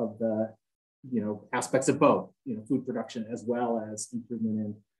some of the aspects of both, food production as well as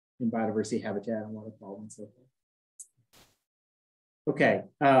improvement in biodiversity, habitat, and water quality, and so forth. Okay,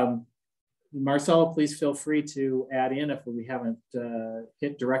 Marcelo, please feel free to add in if we haven't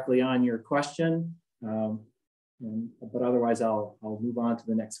hit directly on your question. But otherwise, I'll move on to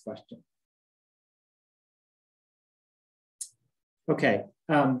the next question. Okay,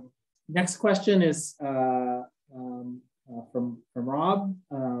 next question is from Rob,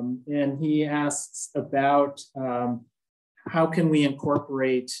 and he asks about how can we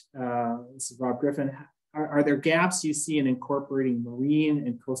incorporate, this is Rob Griffin, are there gaps you see in incorporating marine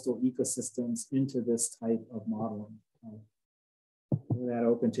and coastal ecosystems into this type of modeling? Leave that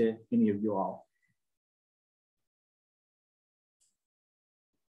open to any of you all.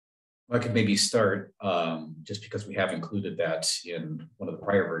 I could maybe start just because we have included that in one of the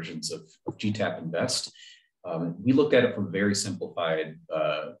prior versions of GTAP Invest. We looked at it from a very simplified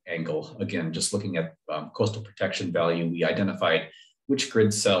angle. Again, just looking at coastal protection value, we identified which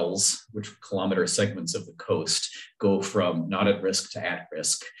grid cells, which kilometer segments of the coast go from not at risk to at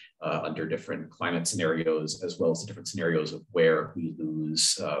risk under different climate scenarios, as well as the different scenarios of where we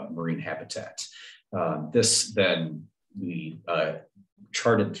lose marine habitat. This then we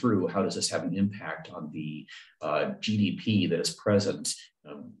charted through how does this have an impact on the GDP that is present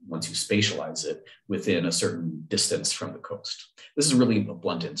once you spatialize it within a certain distance from the coast. This is really a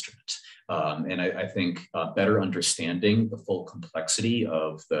blunt instrument. And I think better understanding the full complexity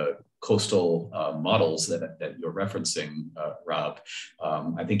of the coastal models that you're referencing, Rob,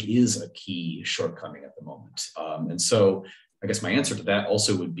 I think is a key shortcoming at the moment. And so I guess my answer to that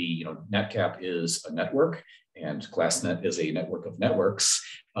also would be, NatCap is a network and GlassNet is a network of networks.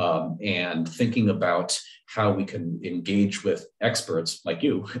 And thinking about how we can engage with experts like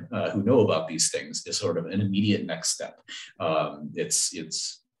you who know about these things is sort of an immediate next step.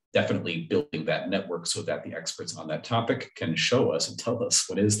 It's definitely building that network so that the experts on that topic can show us and tell us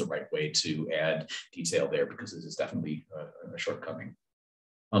what is the right way to add detail there, because this is definitely a shortcoming.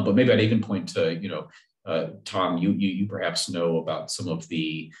 But maybe I'd even point to, Tom, you perhaps know about some of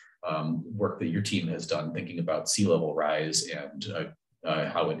the work that your team has done thinking about sea level rise and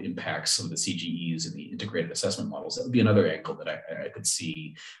how it impacts some of the CGEs and the integrated assessment models. That would be another angle that I could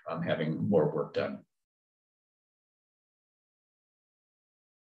see having more work done.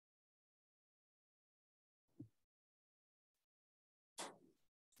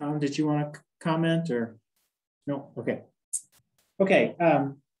 Tom, did you want to comment or no? Okay. Okay.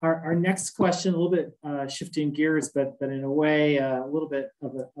 Our next question, a little bit shifting gears, but in a way, a little bit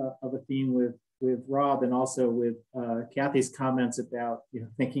of a theme with Rob and also with Kathy's comments about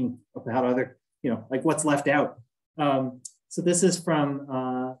thinking about other like what's left out. So this is from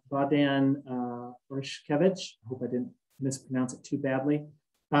Bohdan Orshkevich. I hope I didn't mispronounce it too badly.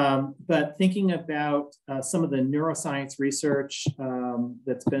 But thinking about some of the neuroscience research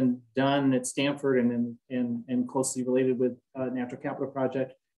that's been done at Stanford and closely related with Natural Capital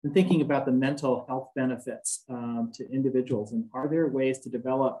Project, and thinking about the mental health benefits to individuals, and are there ways to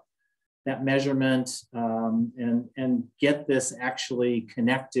develop that measurement and get this actually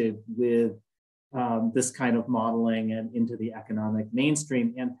connected with this kind of modeling and into the economic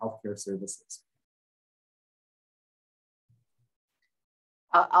mainstream and healthcare services?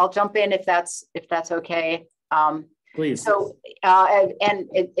 I'll jump in if that's okay. Please. So and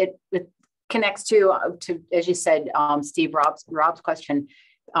it connects to as you said, Steve, Rob's question,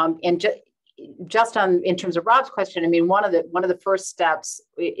 and just on in terms of Rob's question. I mean, one of the first steps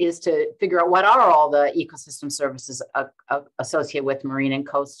is to figure out what are all the ecosystem services associated with marine and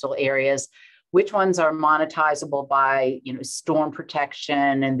coastal areas. Which ones are monetizable by storm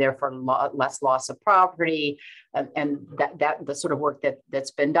protection and therefore less loss of property, and that the sort of work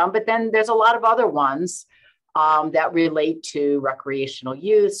that's been done. But then there's a lot of other ones that relate to recreational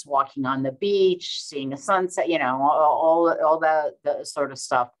use, walking on the beach, seeing a sunset, all the sort of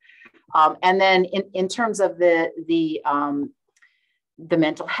stuff. And then in terms of the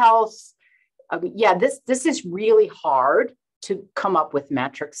mental health, this is really hard to come up with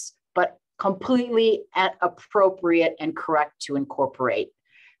metrics, but completely appropriate and correct to incorporate.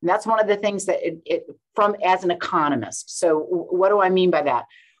 And that's one of the things that from as an economist. So what do I mean by that?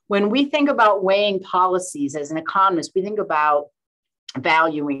 When we think about weighing policies as an economist, we think about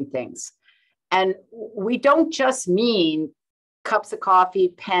valuing things. And we don't just mean cups of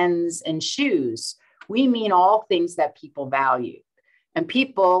coffee, pens, and shoes. We mean all things that people value. And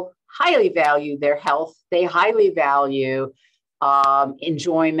people highly value their health. They highly value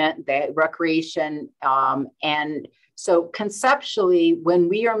enjoyment, the recreation. And so conceptually, when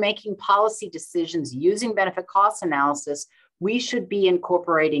we are making policy decisions using benefit cost analysis, we should be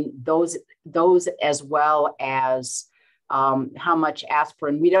incorporating those as well as how much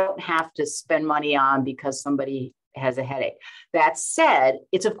aspirin we don't have to spend money on because somebody has a headache. That said,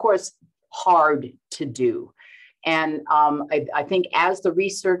 it's of course hard to do. And I think as the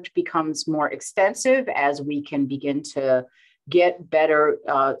research becomes more extensive, as we can begin to get better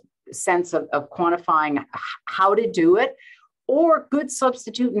sense of quantifying how to do it, or good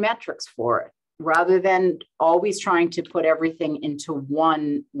substitute metrics for it, rather than always trying to put everything into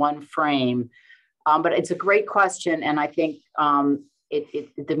one frame. But it's a great question. And I think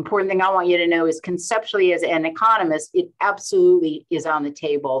the important thing I want you to know is conceptually as an economist, it absolutely is on the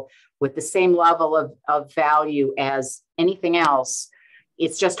table with the same level of value as anything else.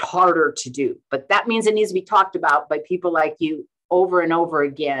 It's just harder to do. But that means it needs to be talked about by people like you over and over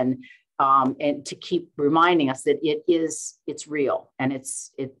again, and to keep reminding us that it's real, and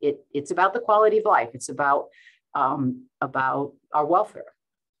it's about the quality of life. It's about our welfare.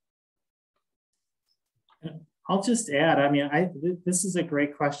 I'll just add, I mean, this is a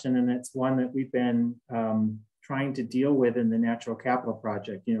great question, and it's one that we've been trying to deal with in the Natural Capital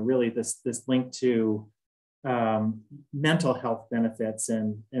Project. You know, really this link to mental health benefits,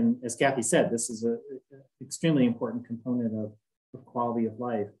 and as Kathy said, this is an extremely important component of quality of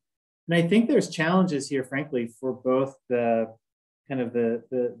life. And I think there's challenges here, frankly, for both the kind of the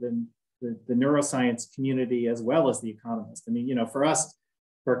neuroscience community as well as the economists. I mean, you know, for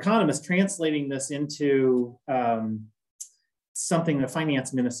economists, translating this into something the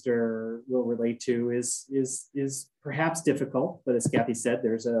finance minister will relate to is perhaps difficult. But as Kathy said,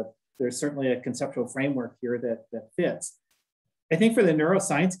 there's certainly a conceptual framework here that fits. I think for the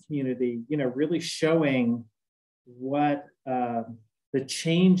neuroscience community, you know, really showing what the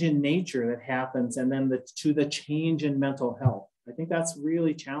change in nature that happens, and then the change in mental health. I think that's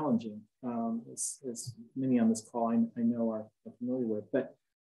really challenging, as many on this call I know are familiar with. But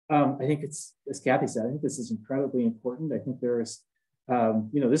I think it's, as Kathy said, I think this is incredibly important. I think there's, you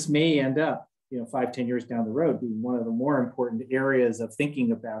know, this may end up, you know, 5-10 years down the road being one of the more important areas of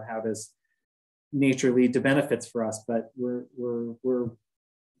thinking about how does nature lead to benefits for us. But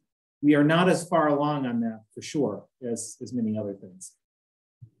we are not as far along on that for sure as many other things.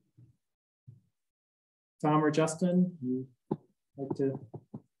 Tom or Justin, you like to?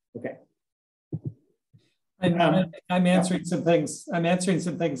 Okay. I'm answering some things. I'm answering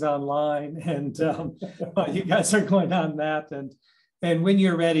some things online, and you guys are going on that. And when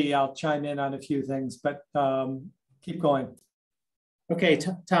you're ready, I'll chime in on a few things. But keep going. Okay,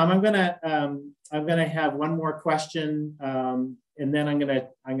 Tom, I'm gonna have one more question, and then I'm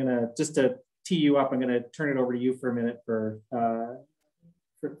gonna just to tee you up. I'm gonna turn it over to you for a minute for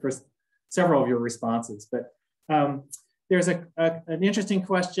several of your responses. But there's an interesting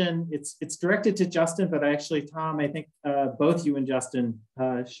question. It's directed to Justin, but actually, Tom, I think both you and Justin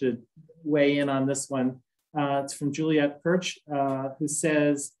should weigh in on this one. It's from Juliet Perch, who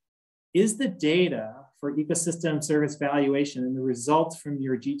says, is the data for ecosystem service valuation and the results from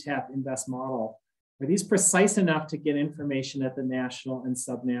your GTAP invest model, are these precise enough to get information at the national and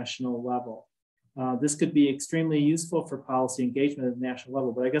subnational level? This could be extremely useful for policy engagement at the national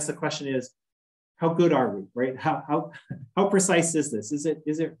level, but I guess the question is, how good are we, right? How precise is this? Is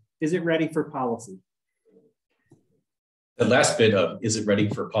it ready for policy? The last bit of, is it ready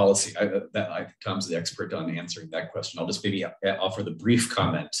for policy? Tom's the expert on answering that question. I'll just maybe offer the brief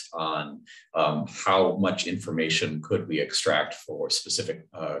comment on how much information could we extract for specific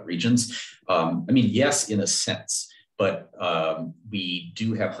regions. I mean, yes, in a sense. But we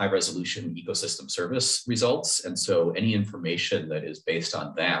do have high resolution ecosystem service results. And so any information that is based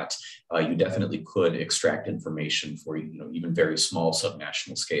on that, you definitely could extract information for, you know, even very small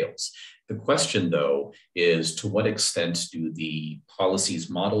subnational scales. The question, though, is to what extent do the policies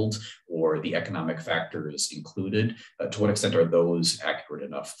modeled or the economic factors included, to what extent are those accurate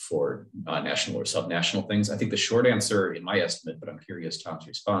enough for national or subnational things? I think the short answer, in my estimate, but I'm curious Tom's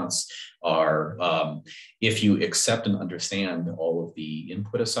response, are if you accept and understand all of the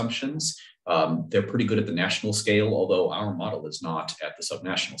input assumptions, they're pretty good at the national scale, although our model is not at the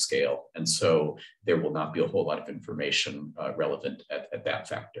subnational scale. And so there will not be a whole lot of information relevant at that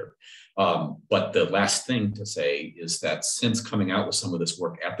factor. But the last thing to say is that since coming out with some of this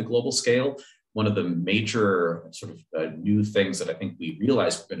work at the global scale, one of the major sort of new things that I think we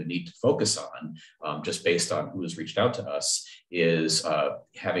realize we're going to need to focus on, just based on who has reached out to us, is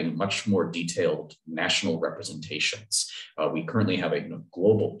having much more detailed national representations. We currently have a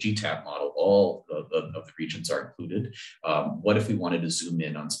global GTAP model. All of the regions are included. What if we wanted to zoom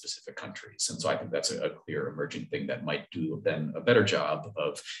in on specific countries? And so I think that's a clear emerging thing that might do then a better job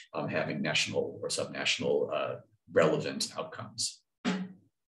of having national or subnational relevant outcomes.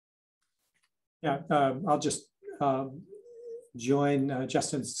 Yeah, I'll just join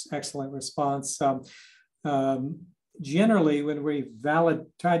Justin's excellent response. generally, when we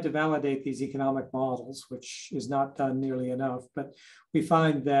tried to validate these economic models, which is not done nearly enough, but we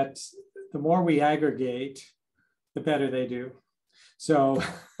find that the more we aggregate, the better they do. So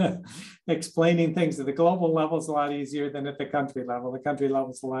explaining things at the global level is a lot easier than at the country level. The country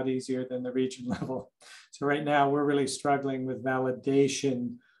level is a lot easier than the region level. So right now we're really struggling with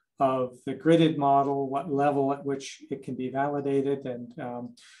validation of the gridded model, what level at which it can be validated, and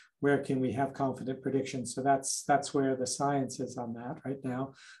where can we have confident predictions. So that's where the science is on that right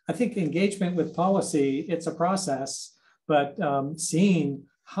now. I think engagement with policy, it's a process, but seeing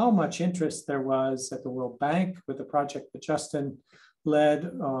how much interest there was at the World Bank with the project that Justin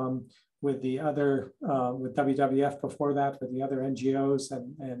led, with the other, with WWF before that, with the other NGOs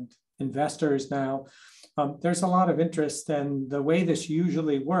and investors now. There's a lot of interest, and the way this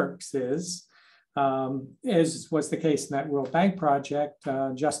usually works is, as was the case in that World Bank project,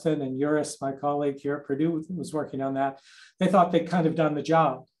 Justin and Uris, my colleague here at Purdue, was working on that. They thought they'd kind of done the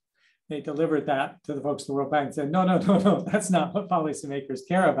job. They delivered that to the folks at the World Bank and said, no, that's not what policymakers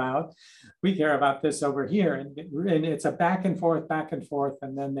care about. We care about this over here. And it's a back and forth,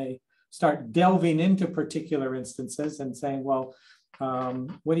 and then they start delving into particular instances and saying, well,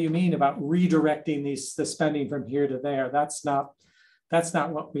 what do you mean about redirecting the spending from here to there? That's not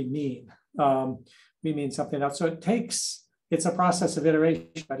what we mean. We mean something else. So it's a process of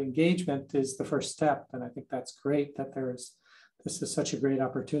iteration, but engagement is the first step. And I think that's great that this is such a great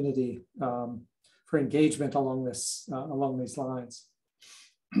opportunity for engagement along these lines.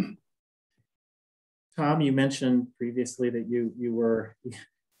 Tom, you mentioned previously that you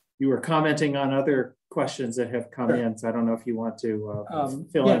were commenting on other questions that have come in. So I don't know if you want to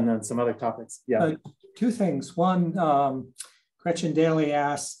fill in on some other topics. Yeah. Two things. One, Gretchen Daly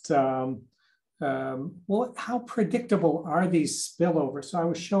asked, well, how predictable are these spillovers? So I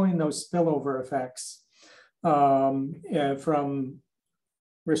was showing those spillover effects from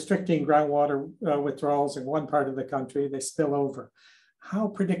restricting groundwater withdrawals in one part of the country, they spill over. How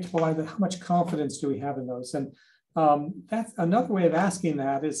predictable are they? How much confidence do we have in those? And that's another way of asking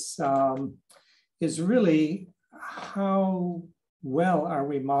that is really how well are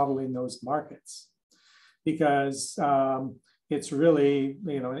we modeling those markets? Because it's really,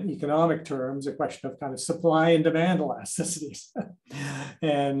 in economic terms, a question of kind of supply and demand elasticities.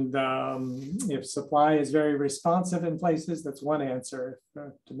 And if supply is very responsive in places, that's one answer.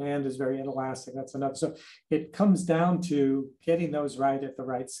 If demand is very inelastic, that's another. So it comes down to getting those right at the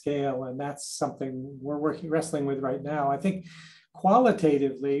right scale. And that's something we're wrestling with right now. I think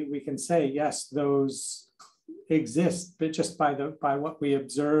qualitatively, we can say, yes, those exist, but just by what we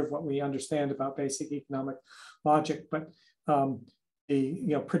observe, what we understand about basic economic logic. But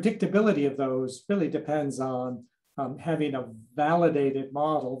the predictability of those really depends on having a validated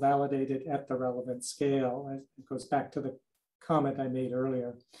model, validated at the relevant scale. It goes back to the comment I made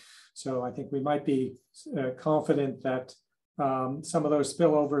earlier. So I think we might be confident that some of those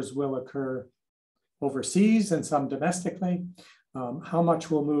spillovers will occur overseas and some domestically. How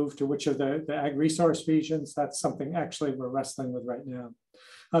much will move to which of the ag resource regions? That's something actually we're wrestling with right now.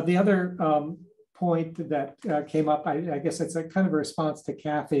 The other point that came up, I guess it's a kind of a response to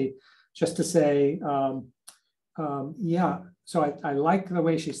Kathy, just to say, yeah, so I like the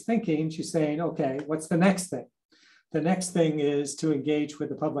way she's thinking. She's saying, okay, what's the next thing? The next thing is to engage with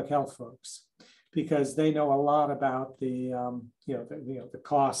the public health folks, because they know a lot about the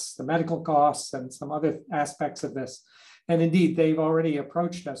costs, the medical costs, and some other aspects of this. And indeed, they've already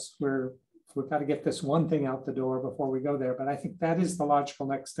approached us. We've got to get this one thing out the door before we go there. But I think that is the logical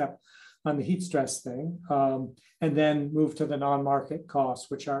next step on the heat stress thing, and then move to the non-market costs,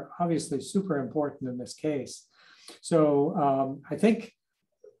 which are obviously super important in this case. So I think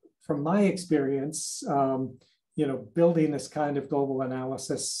from my experience, building this kind of global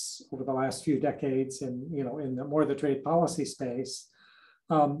analysis over the last few decades in the trade policy space,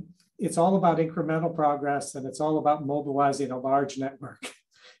 it's all about incremental progress, and it's all about mobilizing a large network.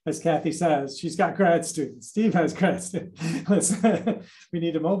 As Kathy says, she's got grad students. Steve has grad students. We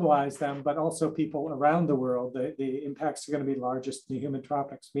need to mobilize them, but also people around the world. The impacts are going to be largest in the human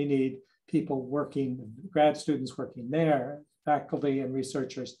tropics. We need people working, grad students working there, faculty and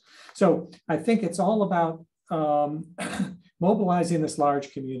researchers. So I think it's all about mobilizing this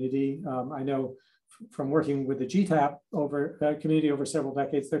large community. I know from working with the GTAP community over several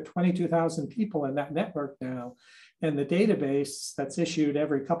decades, there are 22,000 people in that network now. And the database that's issued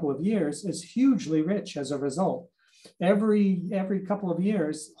every couple of years is hugely rich as a result. Every couple of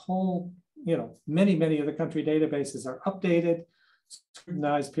years, many of the country databases are updated,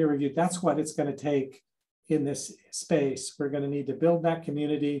 scrutinized, peer reviewed. That's what it's going to take in this space. We're going to need to build that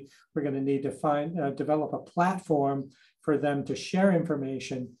community. We're going to need to develop a platform for them to share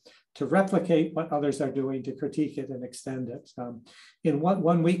information, to replicate what others are doing, to critique it and extend it. In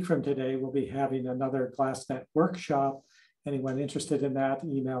 1 week from today, we'll be having another GlassNet workshop. Anyone interested in that,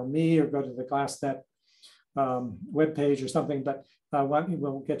 email me or go to the GlassNet webpage or something, but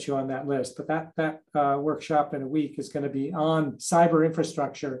we'll get you on that list. But that workshop in a week is going to be on cyber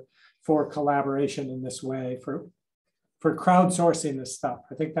infrastructure for collaboration in this way, for crowdsourcing this stuff.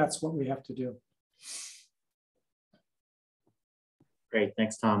 I think that's what we have to do. Great,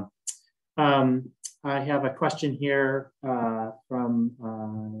 thanks, Tom. I have a question here from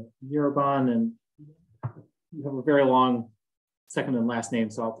Niraban, and you have a very long second and last name,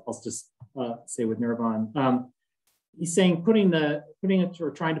 so I'll just say with Niraban. He's saying putting it or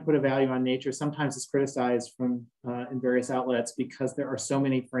trying to put a value on nature sometimes is criticized from in various outlets because there are so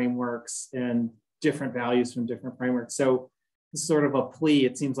many frameworks and different values from different frameworks. So it's sort of a plea.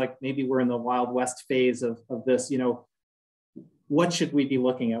 It seems like maybe we're in the Wild West phase of this. You know, what should we be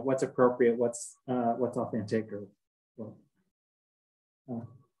looking at? What's appropriate? What's authentic or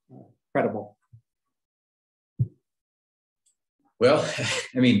credible? Well,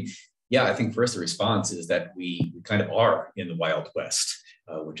 I mean, yeah, I think first the response is that we kind of are in the Wild West,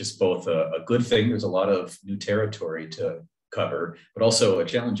 which is both a good thing. There's a lot of new territory to cover, but also a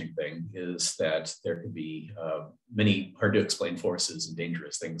challenging thing is that there can be many hard to explain forces and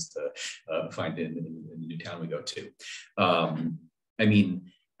dangerous things to find in the new town we go to. I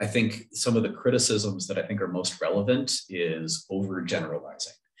mean, I think some of the criticisms that I think are most relevant is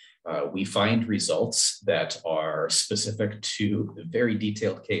overgeneralizing. We find results that are specific to the very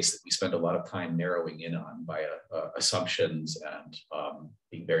detailed case that we spend a lot of time narrowing in on by assumptions and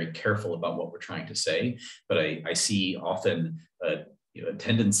being very careful about what we're trying to say. But I see often a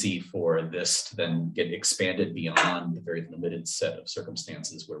tendency for this to then get expanded beyond the very limited set of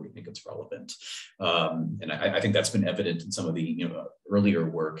circumstances where we think it's relevant. And I think that's been evident in some of the earlier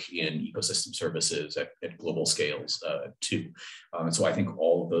work in ecosystem services at global scales too. And so I think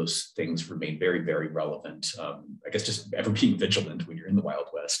all of those things remain very, very relevant. I guess just ever being vigilant when you're in the Wild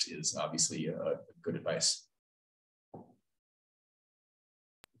West is obviously good advice.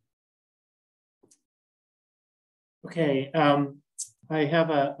 Okay. I have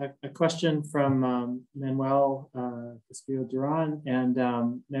a question from Manuel Castillo-Duran,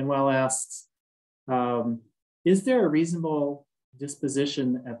 and Manuel asks, is there a reasonable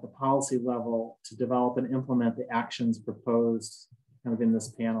disposition at the policy level to develop and implement the actions proposed kind of in this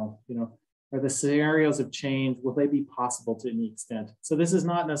panel? You know, are the scenarios of change, will they be possible to any extent? So this is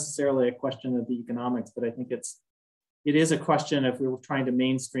not necessarily a question of the economics, but I think it is a question if we were trying to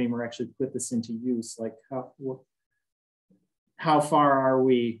mainstream or actually put this into use, like how far are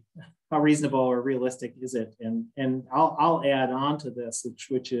we, how reasonable or realistic is it? And I'll add on to this,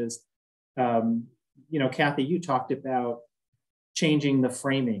 which is, Kathy, you talked about changing the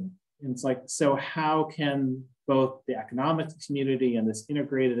framing. And it's like, so how can both the economics community and this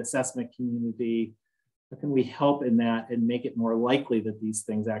integrated assessment community, how can we help in that and make it more likely that these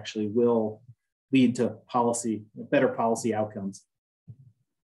things actually will lead to policy, better policy outcomes?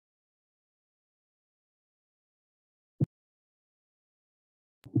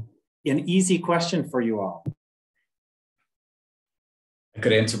 An easy question for you all. I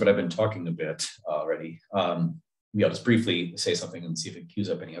could answer, but I've been talking a bit already. Maybe I'll just briefly say something and see if it cues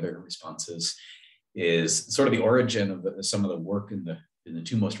up any other responses. Is sort of the origin of some of the work in the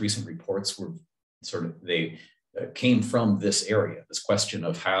two most recent reports were sort of, they came from this area, this question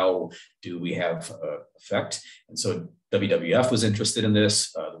of how do we have effect? And so WWF was interested in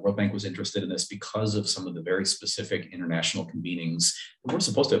this, the World Bank was interested in this because of some of the very specific international convenings that were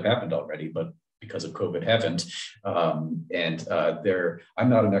supposed to have happened already, but because of COVID haven't. I'm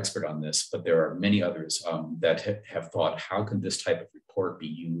not an expert on this, but there are many others that have thought, how can this type of report be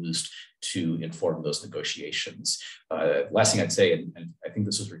used to inform those negotiations? Last thing I'd say, and I think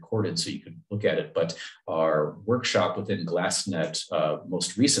this was recorded so you could look at it, but our workshop within GlassNet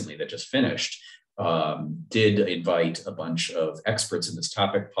most recently that just finished did invite a bunch of experts in this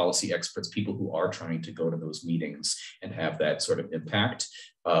topic, policy experts, people who are trying to go to those meetings and have that sort of impact.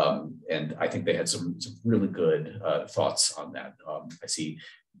 And I think they had some really good thoughts on that. I see,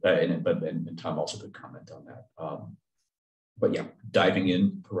 and Tom also could comment on that. But yeah, diving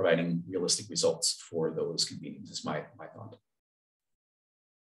in, providing realistic results for those convenings is my thought.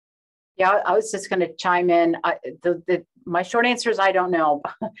 Yeah, I was just going to chime in. My short answer is I don't know,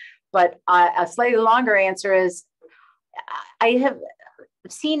 but a slightly longer answer is I have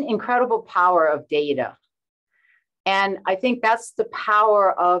seen incredible power of data And I think that's the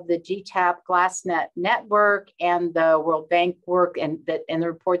power of the GTAP GlassNet network and the World Bank work and the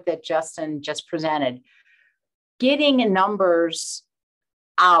report that Justin just presented. Getting numbers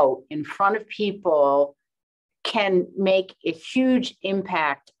out in front of people can make a huge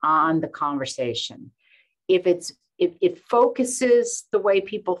impact on the conversation. If it focuses the way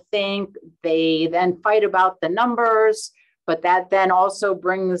people think, they then fight about the numbers, but that then also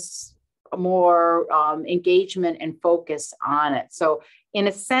brings more engagement and focus on it. So in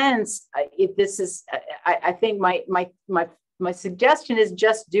a sense, if this is, I think my suggestion is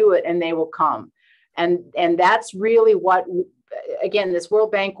just do it and they will come. And that's really what, again, this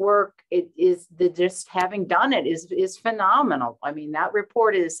World Bank work, it is just having done it is phenomenal. I mean, that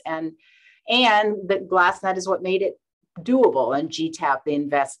report is, and the GlassNet is what made it doable, and GTAP, the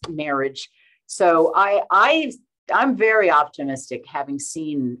invest marriage. So I'm very optimistic, having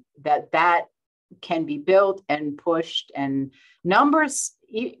seen that can be built and pushed, and numbers,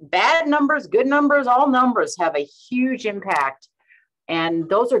 bad numbers, good numbers, all numbers have a huge impact, and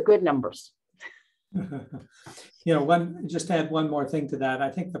those are good numbers. You know, just to add one more thing to that, I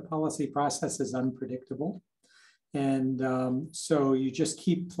think the policy process is unpredictable. And so you just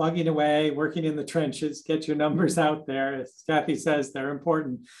keep plugging away, working in the trenches, get your numbers out there. As Kathy says, they're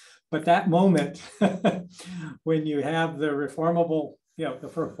important. But that moment when you have the reformable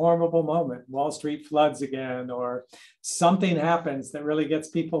moment, Wall Street floods again, or something happens that really gets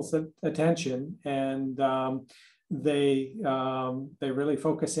people's attention, and they really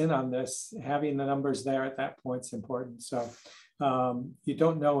focus in on this, having the numbers there at that point is important. So you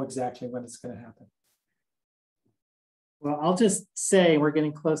don't know exactly when it's going to happen. Well, I'll just say we're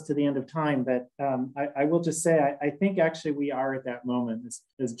getting close to the end of time, but I will just say I think actually we are at that moment.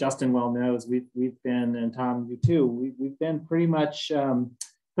 As Justin well knows, we've been, and Tom, you too, we've been pretty much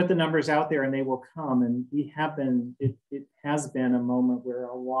put the numbers out there and they will come. And we have been, it has been a moment where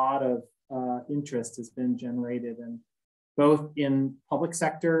a lot of interest has been generated, and both in public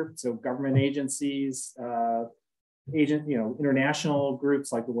sector, so government agencies, international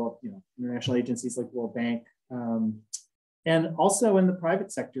groups like the World, international agencies like the World Bank, and also in the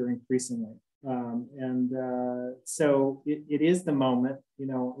private sector increasingly. So it is the moment,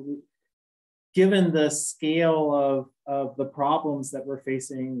 given the scale of the problems that we're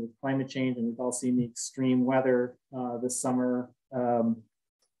facing with climate change, and we've all seen the extreme weather this summer,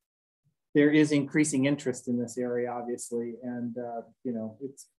 there is increasing interest in this area, obviously. And,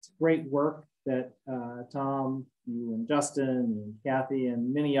 it's great work that Tom, you and Justin and Kathy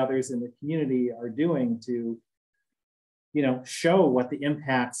and many others in the community are doing to show what the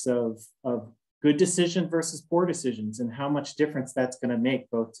impacts of good decision versus poor decisions and how much difference that's going to make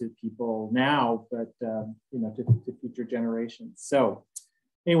both to people now, but to future generations. So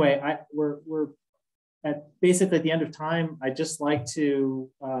anyway, we're at basically at the end of time. I'd just like to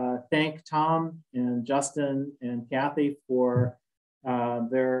thank Tom and Justin and Kathy for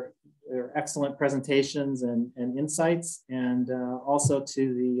their excellent presentations and insights, and also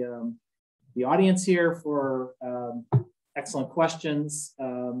to the audience here for excellent questions.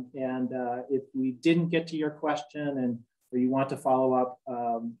 If we didn't get to your question or you want to follow up,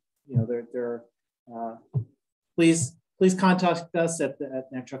 please contact us at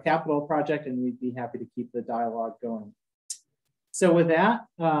Natural Capital Project, and we'd be happy to keep the dialogue going. So with that,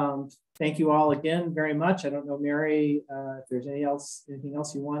 thank you all again very much. I don't know, Mary, if there's anything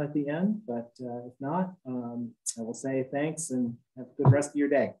else you want at the end, but if not, I will say thanks and have a good rest of your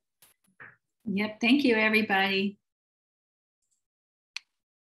day. Yep, thank you, everybody.